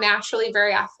I'm not naturally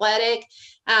very athletic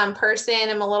person.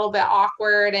 I'm a little bit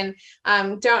awkward and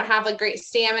don't have like great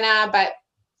stamina, but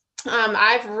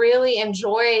I've really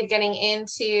enjoyed getting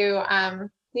into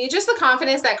just the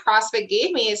confidence that CrossFit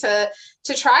gave me to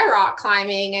try rock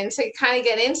climbing and to kind of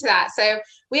get into that. So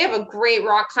we have a great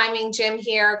rock climbing gym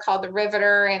here called the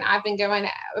Riveter, and I've been going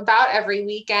about every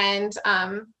weekend.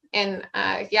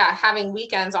 Having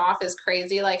weekends off is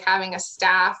crazy, like having a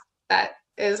staff that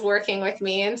is working with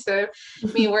me. And so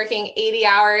me working 80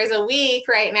 hours a week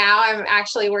right now, I'm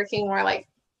actually working more like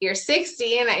year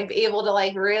 60, and I'm able to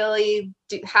like really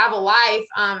have a life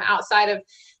outside of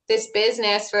this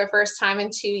business for the first time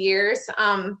in 2 years.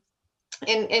 And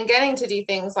getting to do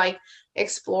things like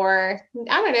explore,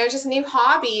 I don't know, just new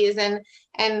hobbies and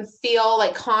feel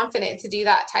like confident to do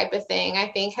that type of thing, I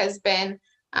think has been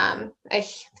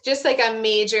just like a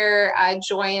major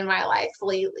joy in my life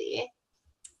lately.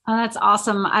 Oh, that's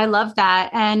awesome. I love that.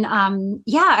 And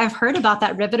I've heard about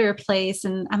that Riveter place,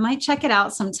 and I might check it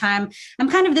out sometime.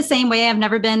 I'm kind of the same way. I've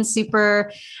never been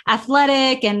super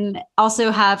athletic and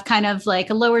also have kind of like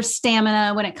a lower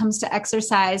stamina when it comes to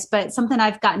exercise. But something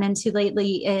I've gotten into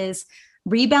lately is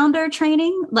rebounder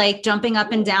training, like jumping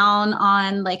up and down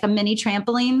on like a mini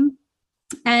trampoline.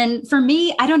 And for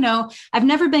me, I don't know, I've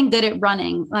never been good at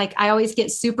running. Like I always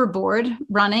get super bored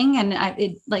running, and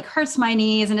it like hurts my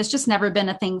knees, and it's just never been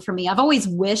a thing for me. I've always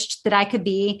wished that I could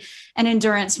be an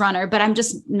endurance runner, but I'm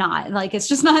just not. Like, it's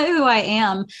just not who I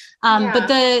am. But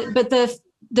the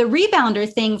rebounder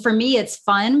thing for me, it's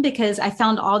fun because I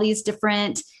found all these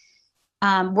different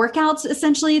workouts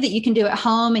essentially that you can do at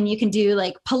home, and you can do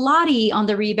like Pilates on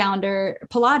the rebounder,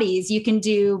 Pilates, you can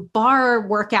do bar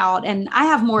workout. And I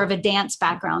have more of a dance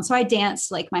background, so I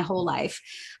danced like my whole life.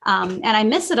 And I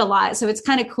miss it a lot. So it's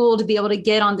kind of cool to be able to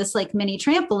get on this like mini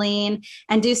trampoline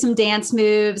and do some dance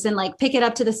moves and like pick it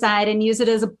up to the side and use it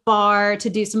as a bar to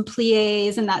do some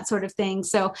plies and that sort of thing.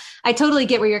 So I totally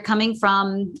get where you're coming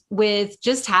from with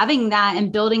just having that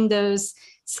and building those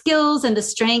skills and the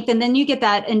strength. And then you get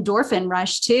that endorphin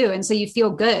rush too. And so you feel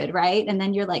good, right? And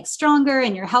then you're like stronger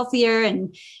and you're healthier,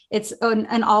 and it's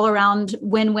an all around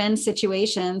win-win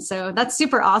situation. So that's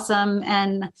super awesome.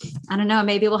 And I don't know,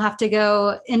 maybe we'll have to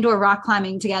go indoor rock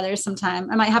climbing together sometime.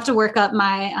 I might have to work up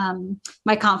my,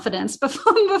 my confidence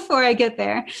before I get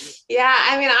there. Yeah.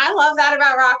 I mean, I love that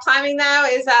about rock climbing though,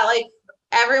 is that like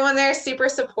everyone there is super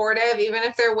supportive, even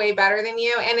if they're way better than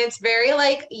you. And it's very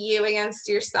like you against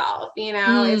yourself,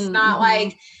 it's not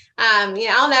like,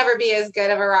 I'll never be as good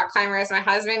of a rock climber as my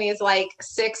husband. He's like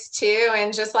 6'2"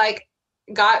 and just like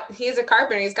he's a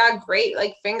carpenter. He's got great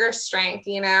like finger strength,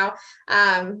 but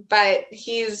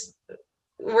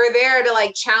we're there to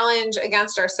like challenge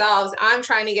against ourselves. I'm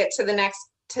trying to get to the next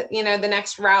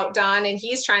route done, and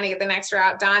he's trying to get the next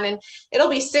route done, and it'll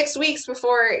be 6 weeks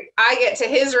before I get to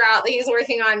his route that he's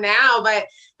working on now.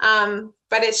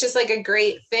 But it's just like a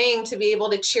great thing to be able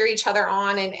to cheer each other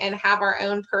on and have our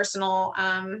own personal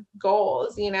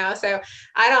goals, so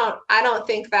I don't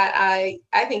think that I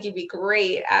think you'd be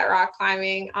great at rock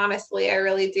climbing. Honestly, I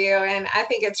really do. And I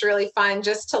think it's really fun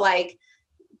just to like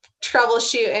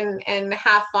troubleshoot and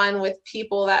have fun with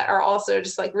people that are also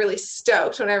just like really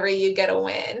stoked whenever you get a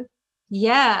win.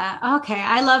 Yeah. Okay.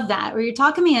 I love that. Well, you're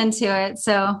talking me into it.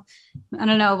 So I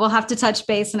don't know. We'll have to touch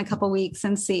base in a couple of weeks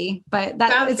and see, but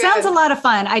sounds a lot of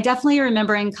fun. I definitely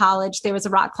remember in college, there was a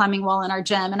rock climbing wall in our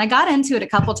gym, and I got into it a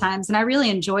couple times and I really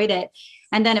enjoyed it.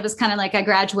 And then it was kind of like I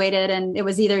graduated, and it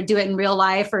was either do it in real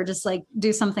life or just like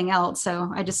do something else.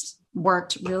 So I just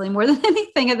worked really more than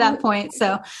anything at that point.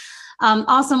 So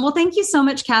Awesome. Well, thank you so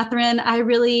much, Catherine. I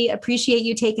really appreciate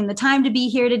you taking the time to be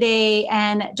here today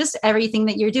and just everything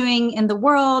that you're doing in the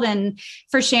world and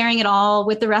for sharing it all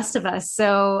with the rest of us.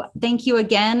 So thank you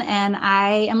again. And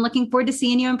I am looking forward to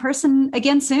seeing you in person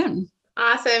again soon.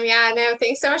 Awesome. Yeah, no,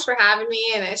 thanks so much for having me.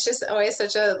 And it's just always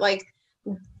such a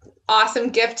awesome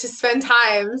gift to spend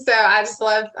time. So I just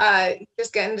love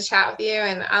just getting to chat with you,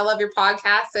 and I love your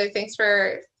podcast. So thanks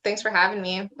for having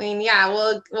me. I mean, yeah,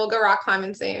 we'll go rock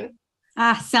climbing soon.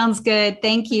 Sounds good.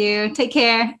 Thank you. Take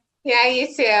care. Yeah, you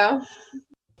too.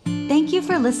 Thank you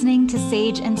for listening to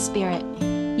Sage and Spirit.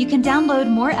 You can download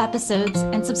more episodes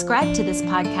and subscribe to this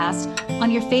podcast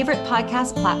on your favorite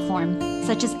podcast platform,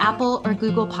 such as Apple or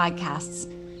Google Podcasts.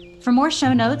 For more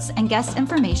show notes and guest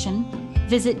information,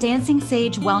 visit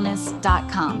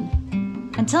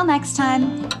dancingsagewellness.com. Until next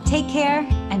time, take care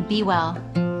and be well.